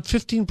 There are about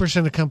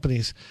 15% of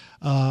companies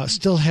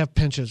still have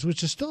pensions,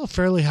 which is still a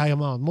fairly high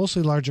amount,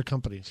 mostly larger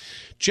companies.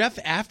 Jeff,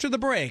 after the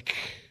break,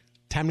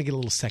 time to get a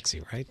little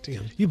sexy, right?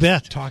 You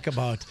bet. Talk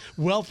about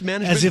wealth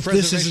management. As if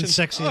this isn't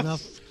sexy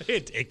enough.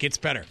 It gets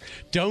better.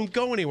 Don't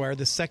go anywhere.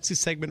 The sexy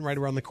segment right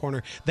around the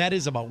corner. That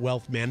is about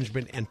wealth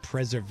management and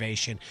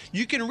preservation.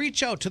 You can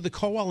reach out to the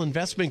Kowal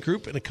Investment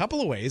Group in a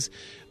couple of ways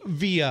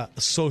via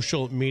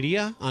social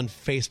media on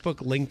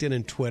Facebook, LinkedIn,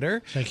 and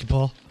Twitter. Thank you,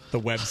 Paul.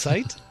 The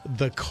website,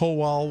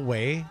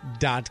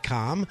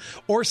 thekowalway.com,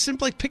 or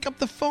simply pick up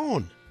the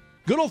phone.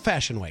 Good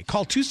old-fashioned way.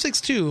 Call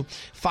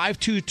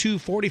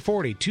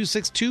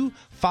 262-522-4040.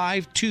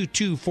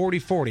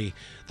 262-522-4040.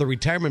 The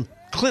Retirement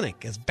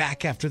Clinic is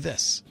back after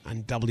this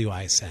on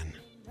WISN.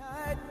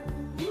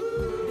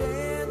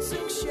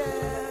 Dancing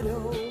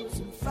shadows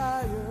and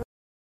fire.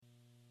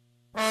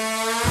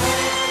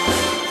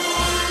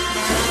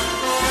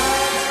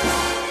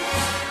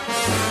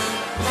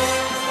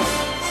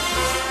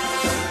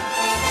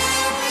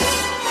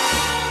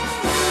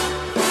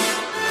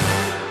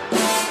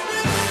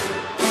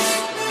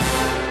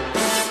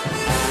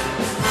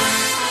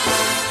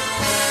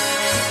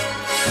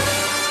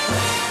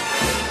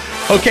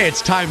 Okay,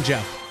 it's time,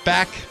 Jeff.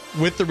 Back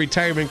with the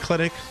Retirement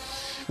Clinic.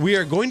 We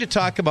are going to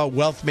talk about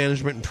wealth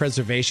management and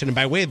preservation. And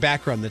by way of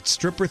background, that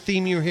stripper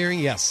theme you're hearing,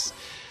 yes,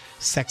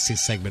 sexy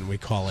segment we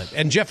call it.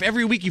 And Jeff,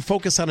 every week you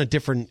focus on a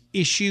different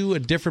issue,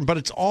 but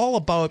it's all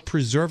about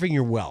preserving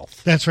your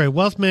wealth. That's right.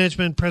 Wealth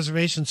management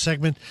preservation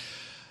segment.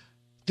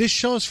 This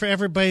show is for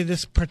everybody.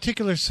 This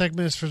particular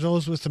segment is for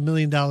those with $1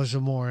 million or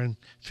more. And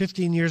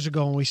 15 years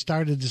ago when we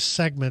started this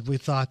segment, we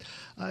thought,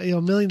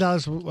 $1 million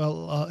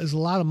is a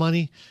lot of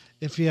money.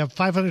 If you have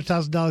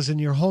 $500,000 in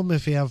your home,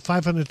 if you have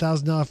 $500,000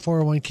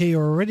 401k,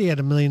 you're already at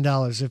 $1 million.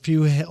 If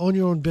you own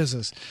your own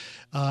business,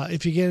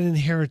 if you get an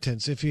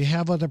inheritance, if you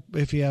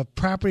have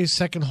property,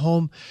 second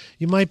home,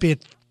 you might be at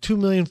 $2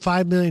 million,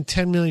 $5 million,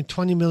 $10 million,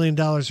 $20 million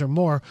or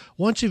more.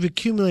 Once you've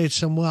accumulated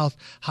some wealth,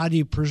 how do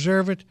you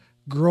preserve it,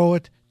 grow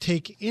it,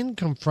 take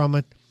income from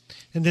it,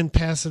 and then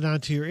pass it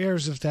on to your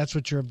heirs if that's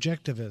what your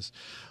objective is?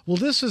 Well,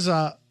 this is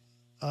a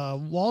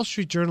Wall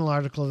Street Journal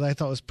article that I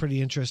thought was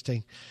pretty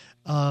interesting.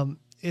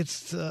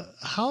 It's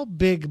how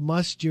big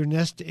must your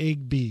nest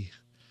egg be?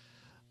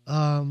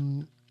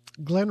 Glenn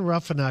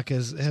Ruffenach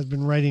has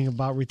been writing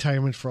about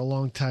retirement for a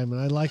long time,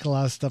 and I like a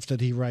lot of stuff that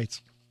he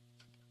writes.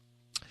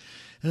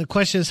 And the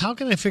question is, how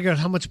can I figure out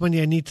how much money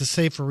I need to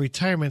save for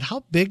retirement?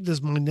 How big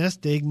does my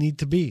nest egg need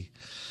to be?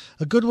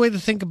 A good way to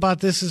think about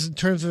this is in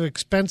terms of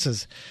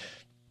expenses.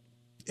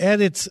 At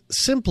its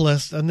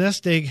simplest, a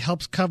nest egg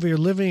helps cover your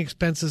living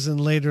expenses in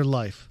later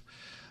life.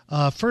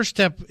 First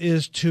step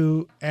is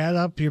to add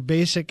up your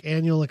basic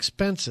annual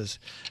expenses.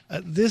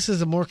 This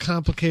is a more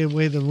complicated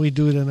way than we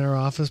do it in our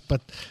office,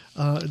 but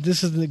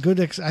this is a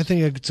good. I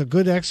think it's a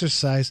good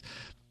exercise.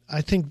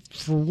 I think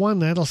for one,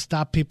 that'll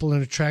stop people in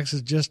their tracks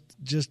is just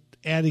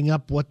adding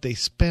up what they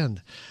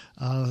spend.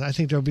 I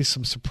think there'll be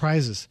some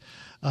surprises.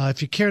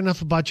 If you care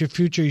enough about your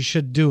future, you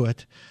should do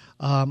it.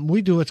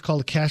 We do what's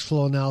called a cash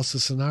flow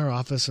analysis in our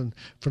office, and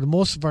for the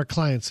most of our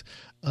clients.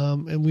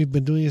 And we've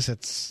been doing this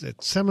at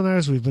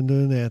seminars. We've been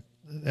doing that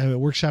at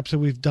workshops that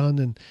we've done.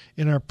 And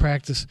in our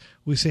practice,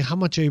 we say, how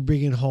much are you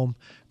bringing home?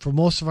 For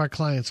most of our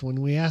clients,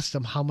 when we ask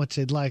them how much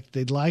they'd like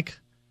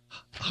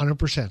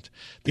 100%.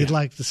 They'd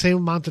like the same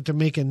amount that they're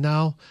making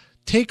now,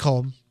 take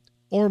home,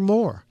 or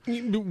more.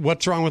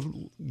 What's wrong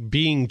with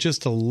being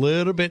just a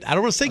little bit, I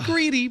don't want to say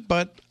greedy,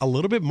 but a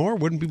little bit more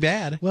wouldn't be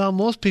bad. Well,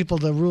 most people,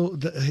 the rule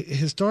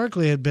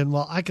historically had been,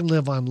 well, I can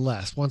live on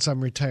less once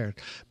I'm retired.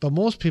 But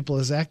most people,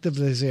 as active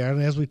as they are,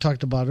 and as we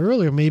talked about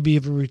earlier, maybe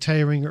even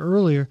retiring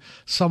earlier,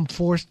 some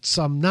forced,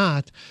 some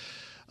not.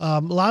 A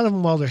lot of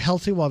them, while they're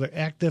healthy, while they're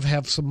active,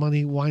 have some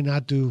money, why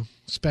not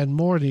spend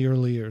more in the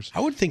early years?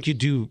 I would think you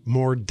do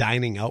more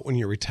dining out when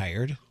you're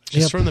retired.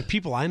 Just Yep. from the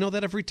people I know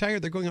that have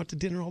retired, they're going out to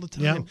dinner all the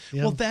time.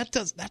 Yeah. Well,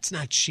 that's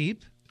not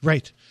cheap.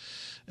 Right.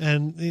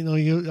 And,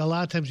 a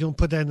lot of times you don't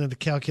put that into the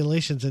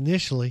calculations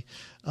initially,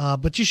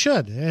 but you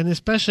should. And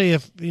especially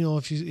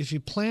if you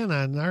plan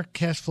on our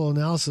cash flow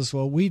analysis,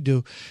 what we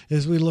do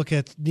is we look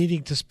at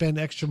needing to spend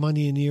extra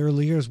money in the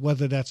early years,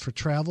 whether that's for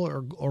travel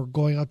or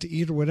going out to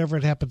eat or whatever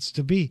it happens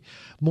to be.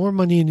 More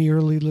money in the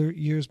early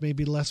years,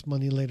 maybe less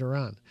money later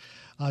on.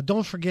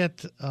 Don't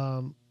forget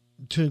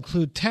to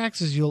include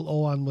taxes you'll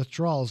owe on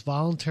withdrawals,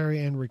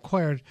 voluntary and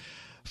required,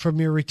 from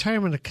your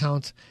retirement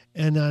accounts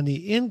and on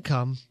the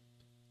income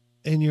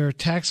in your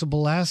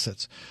taxable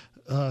assets.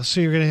 So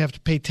you're going to have to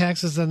pay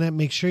taxes on that.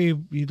 Make sure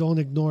you don't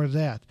ignore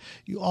that.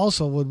 You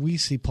also, what we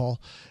see,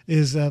 Paul,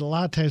 is that a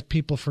lot of times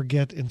people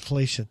forget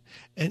inflation.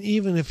 And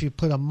even if you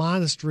put a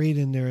modest rate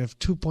in there of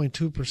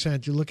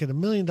 2.2%, you look at $1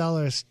 million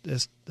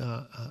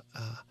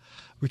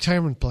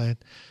retirement plan,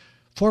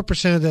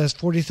 4% of that is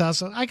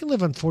 $40,000. I can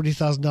live on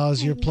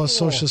 $40,000 a year plus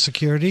Social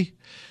Security.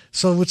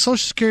 So with Social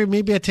Security,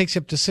 maybe it takes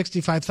you up to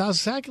 $65,000.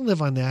 So I can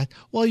live on that.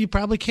 Well, you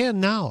probably can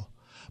now.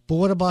 But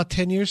what about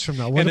 10 years from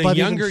now? What And about the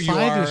younger even 5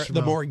 you years are, from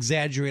the now? more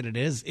exaggerated it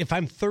is. If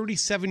I'm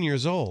 37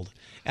 years old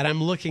and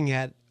I'm looking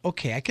at,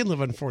 okay, I can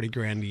live on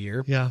 $40,000 a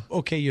year. Yeah.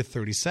 Okay, you're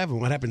 37.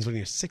 What happens when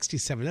you're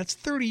 67? That's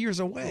 30 years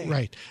away.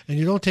 Right. And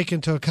you don't take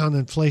into account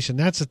inflation.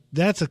 That's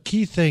a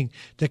key thing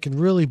that can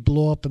really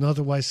blow up an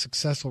otherwise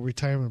successful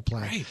retirement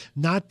plan. Right.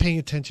 Not paying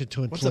attention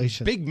to What's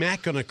inflation. a Big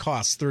Mac going to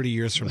cost 30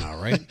 years from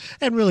now, right?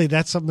 And really,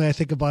 that's something I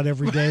think about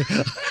every day.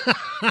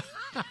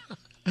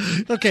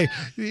 Okay,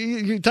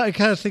 you kind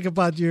of think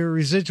about your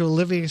residual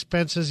living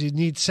expenses. You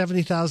need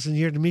 $70,000 a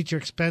year to meet your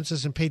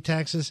expenses and pay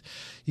taxes.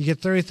 You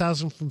get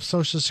 $30,000 from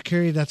Social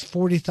Security. That's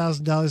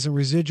 $40,000 in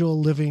residual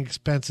living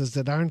expenses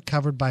that aren't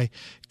covered by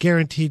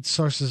guaranteed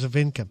sources of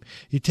income.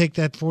 You take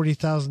that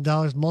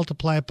 $40,000,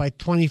 multiply it by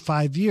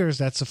 25 years.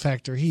 That's a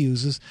factor he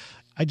uses.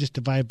 I just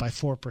divide by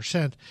 4%,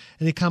 and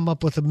they come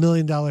up with $1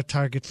 million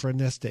target for a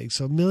nest egg.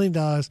 So $1 million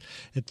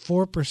at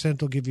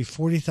 4% will give you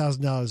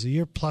 $40,000 a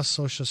year plus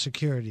Social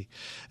Security.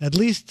 At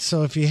least,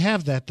 so if you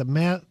have that,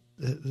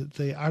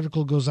 the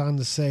article goes on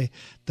to say,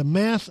 the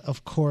math,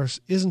 of course,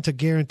 isn't a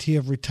guarantee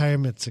of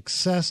retirement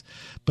success,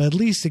 but at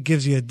least it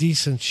gives you a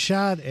decent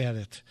shot at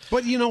it.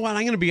 But you know what?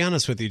 I'm going to be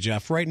honest with you,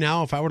 Jeff. Right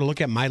now, if I were to look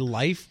at my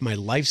life, my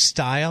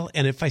lifestyle,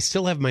 and if I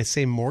still have my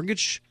same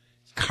mortgage,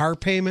 car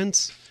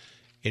payments,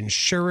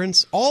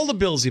 insurance, all the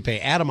bills you pay,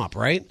 add them up,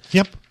 right?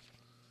 Yep.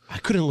 I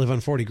couldn't live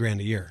on $40,000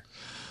 a year.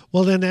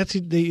 Well, then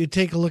you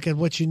take a look at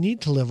what you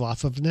need to live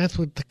off of, and that's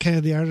what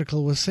the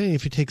article was saying.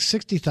 If you take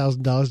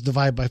 $60,000,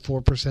 divide by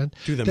 4%,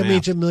 Do the that math.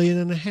 means $1.5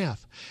 million.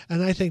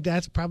 And I think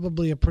that's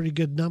probably a pretty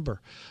good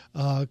number.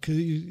 Could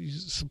you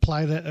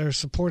supply that or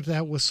support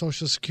that with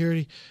Social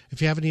Security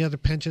if you have any other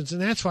pensions?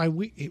 And that's why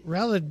we,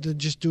 rather than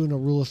just doing a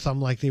rule of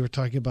thumb like they were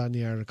talking about in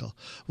the article,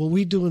 what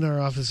we do in our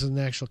office is an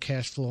actual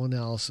cash flow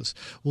analysis.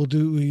 We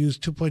use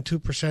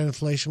 2.2%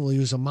 inflation. We'll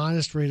use a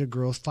modest rate of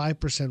growth,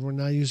 5%. We're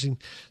not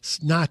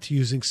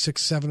using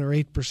 6, 7, or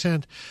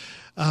 8%.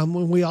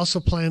 When we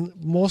also plan,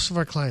 most of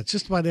our clients,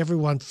 just about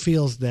everyone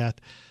feels that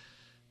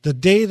the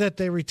day that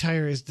they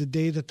retire is the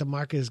day that the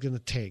market is going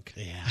to tank.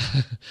 Yeah.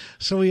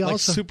 So we Like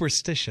also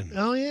superstition.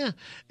 Oh, yeah.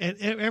 And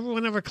every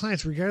one of our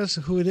clients, regardless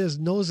of who it is,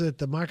 knows that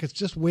the market's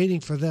just waiting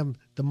for them,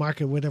 the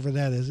market, whatever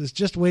that is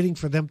just waiting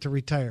for them to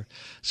retire.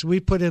 So we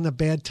put in a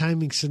bad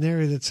timing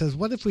scenario that says,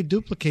 what if we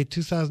duplicate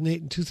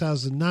 2008 and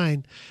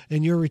 2009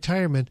 in your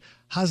retirement?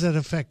 How's that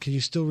affect? Can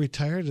you still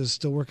retire? Does it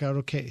still work out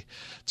okay?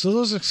 So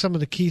those are some of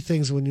the key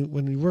things when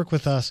you work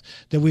with us,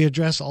 that we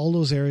address all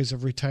those areas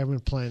of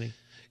retirement planning.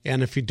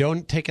 And if you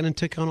don't take it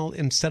into account,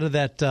 instead of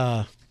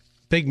that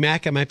Big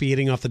Mac, I might be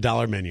eating off the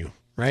dollar menu,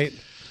 right?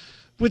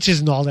 Which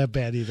isn't all that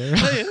bad either.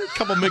 A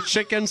couple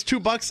McChickens,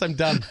 $2, I'm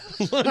done.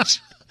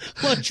 lunch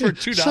for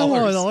 $2. So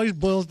it always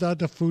boils down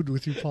to food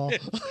with you, Paul.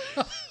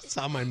 It's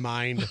on my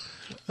mind.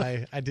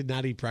 I did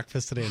not eat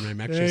breakfast today, and I'm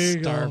There actually you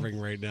go.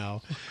 starving right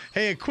now.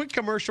 Hey, a quick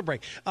commercial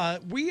break.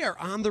 We are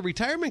on the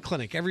Retirement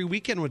Clinic every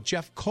weekend with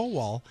Jeff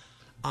Kowal.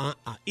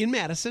 In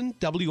Madison,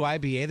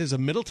 WIBA, there's a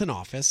Middleton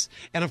office,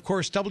 and of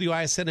course,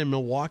 WISN in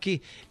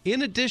Milwaukee.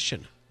 In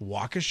addition,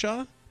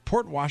 Waukesha,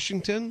 Port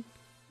Washington,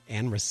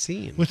 and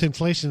Racine. With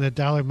inflation, that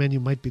dollar menu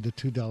might be the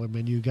 $2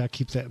 menu. You got to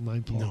keep that in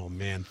mind, Paul. No,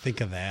 man,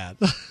 think of that.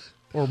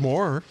 Or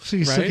more. So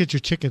you still right? get your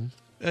chicken.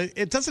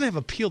 It doesn't have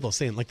appeal, though,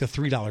 saying like the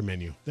 $3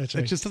 menu. That's It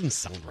right. just doesn't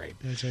sound right.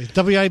 That's right.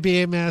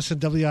 WIBA Madison,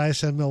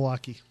 WISN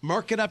Milwaukee.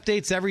 Market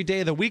updates every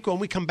day of the week. When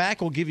we come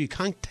back, we'll give you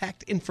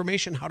contact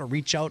information, how to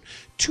reach out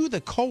to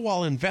the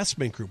Kowal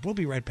Investment Group. We'll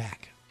be right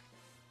back.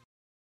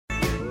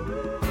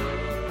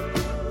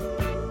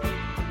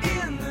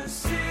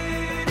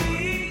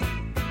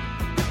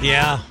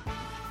 Yeah,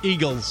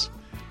 Eagles.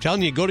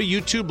 Telling you, go to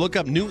YouTube, look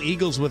up New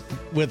Eagles with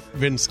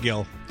Vince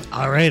Gill.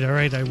 All right,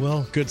 I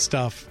will. Good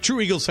stuff. True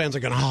Eagles fans are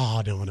going,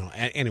 oh, no.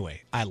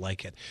 Anyway, I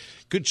like it.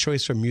 Good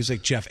choice for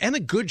music, Jeff, and a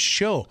good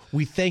show.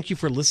 We thank you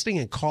for listening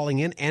and calling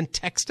in and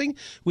texting.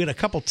 We had a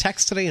couple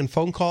texts today and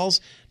phone calls.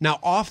 Now,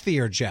 off the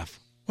air, Jeff,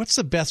 what's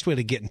the best way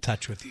to get in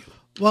touch with you?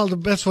 Well, the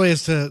best way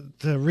is to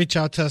reach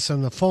out to us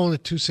on the phone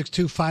at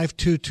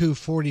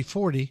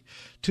 262-522-4040,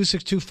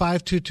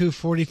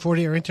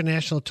 262-522-4040. Our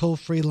international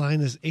toll-free line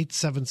is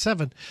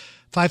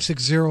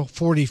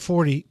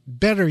 877-560-4040.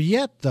 Better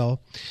yet,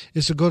 though,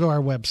 is to go to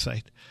our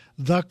website,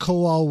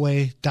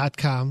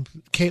 thekowalway.com,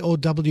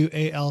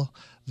 K-O-W-A-L,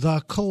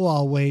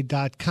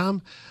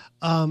 thekowalway.com.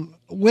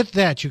 With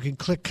that, you can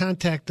click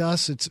Contact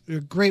Us. It's a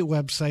great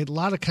website, a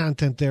lot of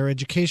content there,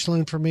 educational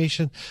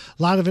information,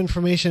 a lot of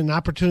information, and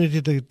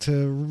opportunity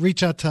to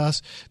reach out to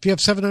us. If you have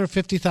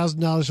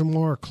 $750,000 or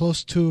more, or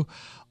close to,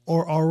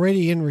 or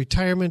already in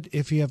retirement,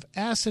 if you have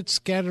assets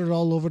scattered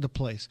all over the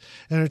place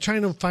and are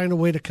trying to find a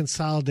way to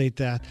consolidate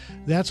that,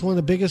 that's one of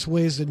the biggest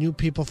ways that new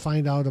people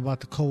find out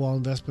about the Kowal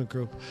Investment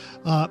Group.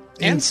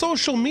 And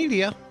social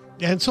media.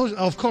 And so,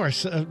 of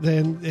course,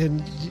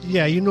 and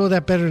yeah, you know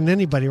that better than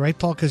anybody, right,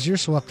 Paul? Because you're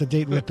so up to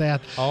date with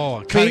that.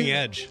 Oh, cutting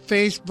edge.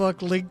 Facebook,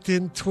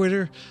 LinkedIn,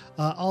 Twitter,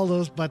 all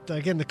those. But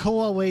again,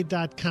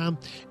 thekowalway.com.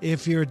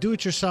 If you're a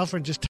do-it-yourselfer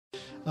and just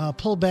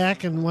pull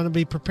back and want to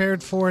be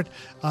prepared for it,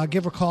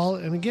 give a call.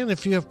 And again,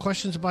 if you have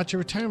questions about your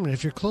retirement,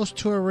 if you're close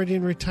to or already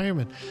in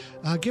retirement,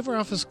 give our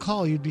office a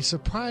call. You'd be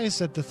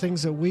surprised at the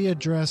things that we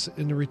address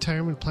in the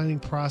retirement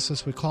planning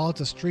process. We call it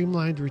the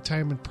streamlined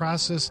retirement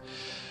process.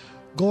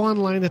 Go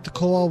online at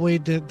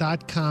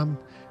thekowalway.com,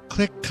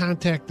 click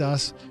Contact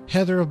Us.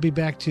 Heather will be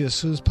back to you as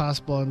soon as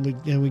possible, and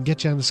we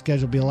get you on the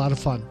schedule. It'll be a lot of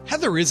fun.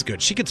 Heather is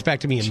good. She gets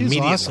back to me She's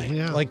immediately. awesome,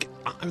 yeah.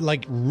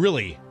 Like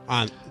really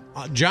on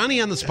Johnny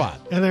on the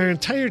spot. And our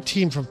entire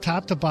team from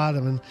top to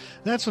bottom, and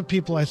that's what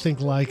people I think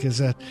like, is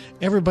that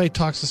everybody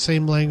talks the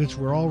same language.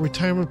 We're all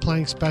retirement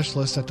planning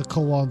specialists at the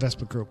Kowal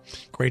Investment Group.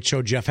 Great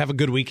show, Jeff. Have a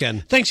good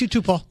weekend. Thanks, you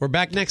too, Paul. We're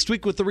back next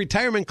week with the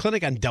Retirement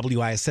Clinic on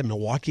WISN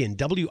Milwaukee and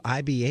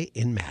WIBA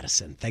in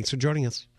Madison. Thanks for joining us.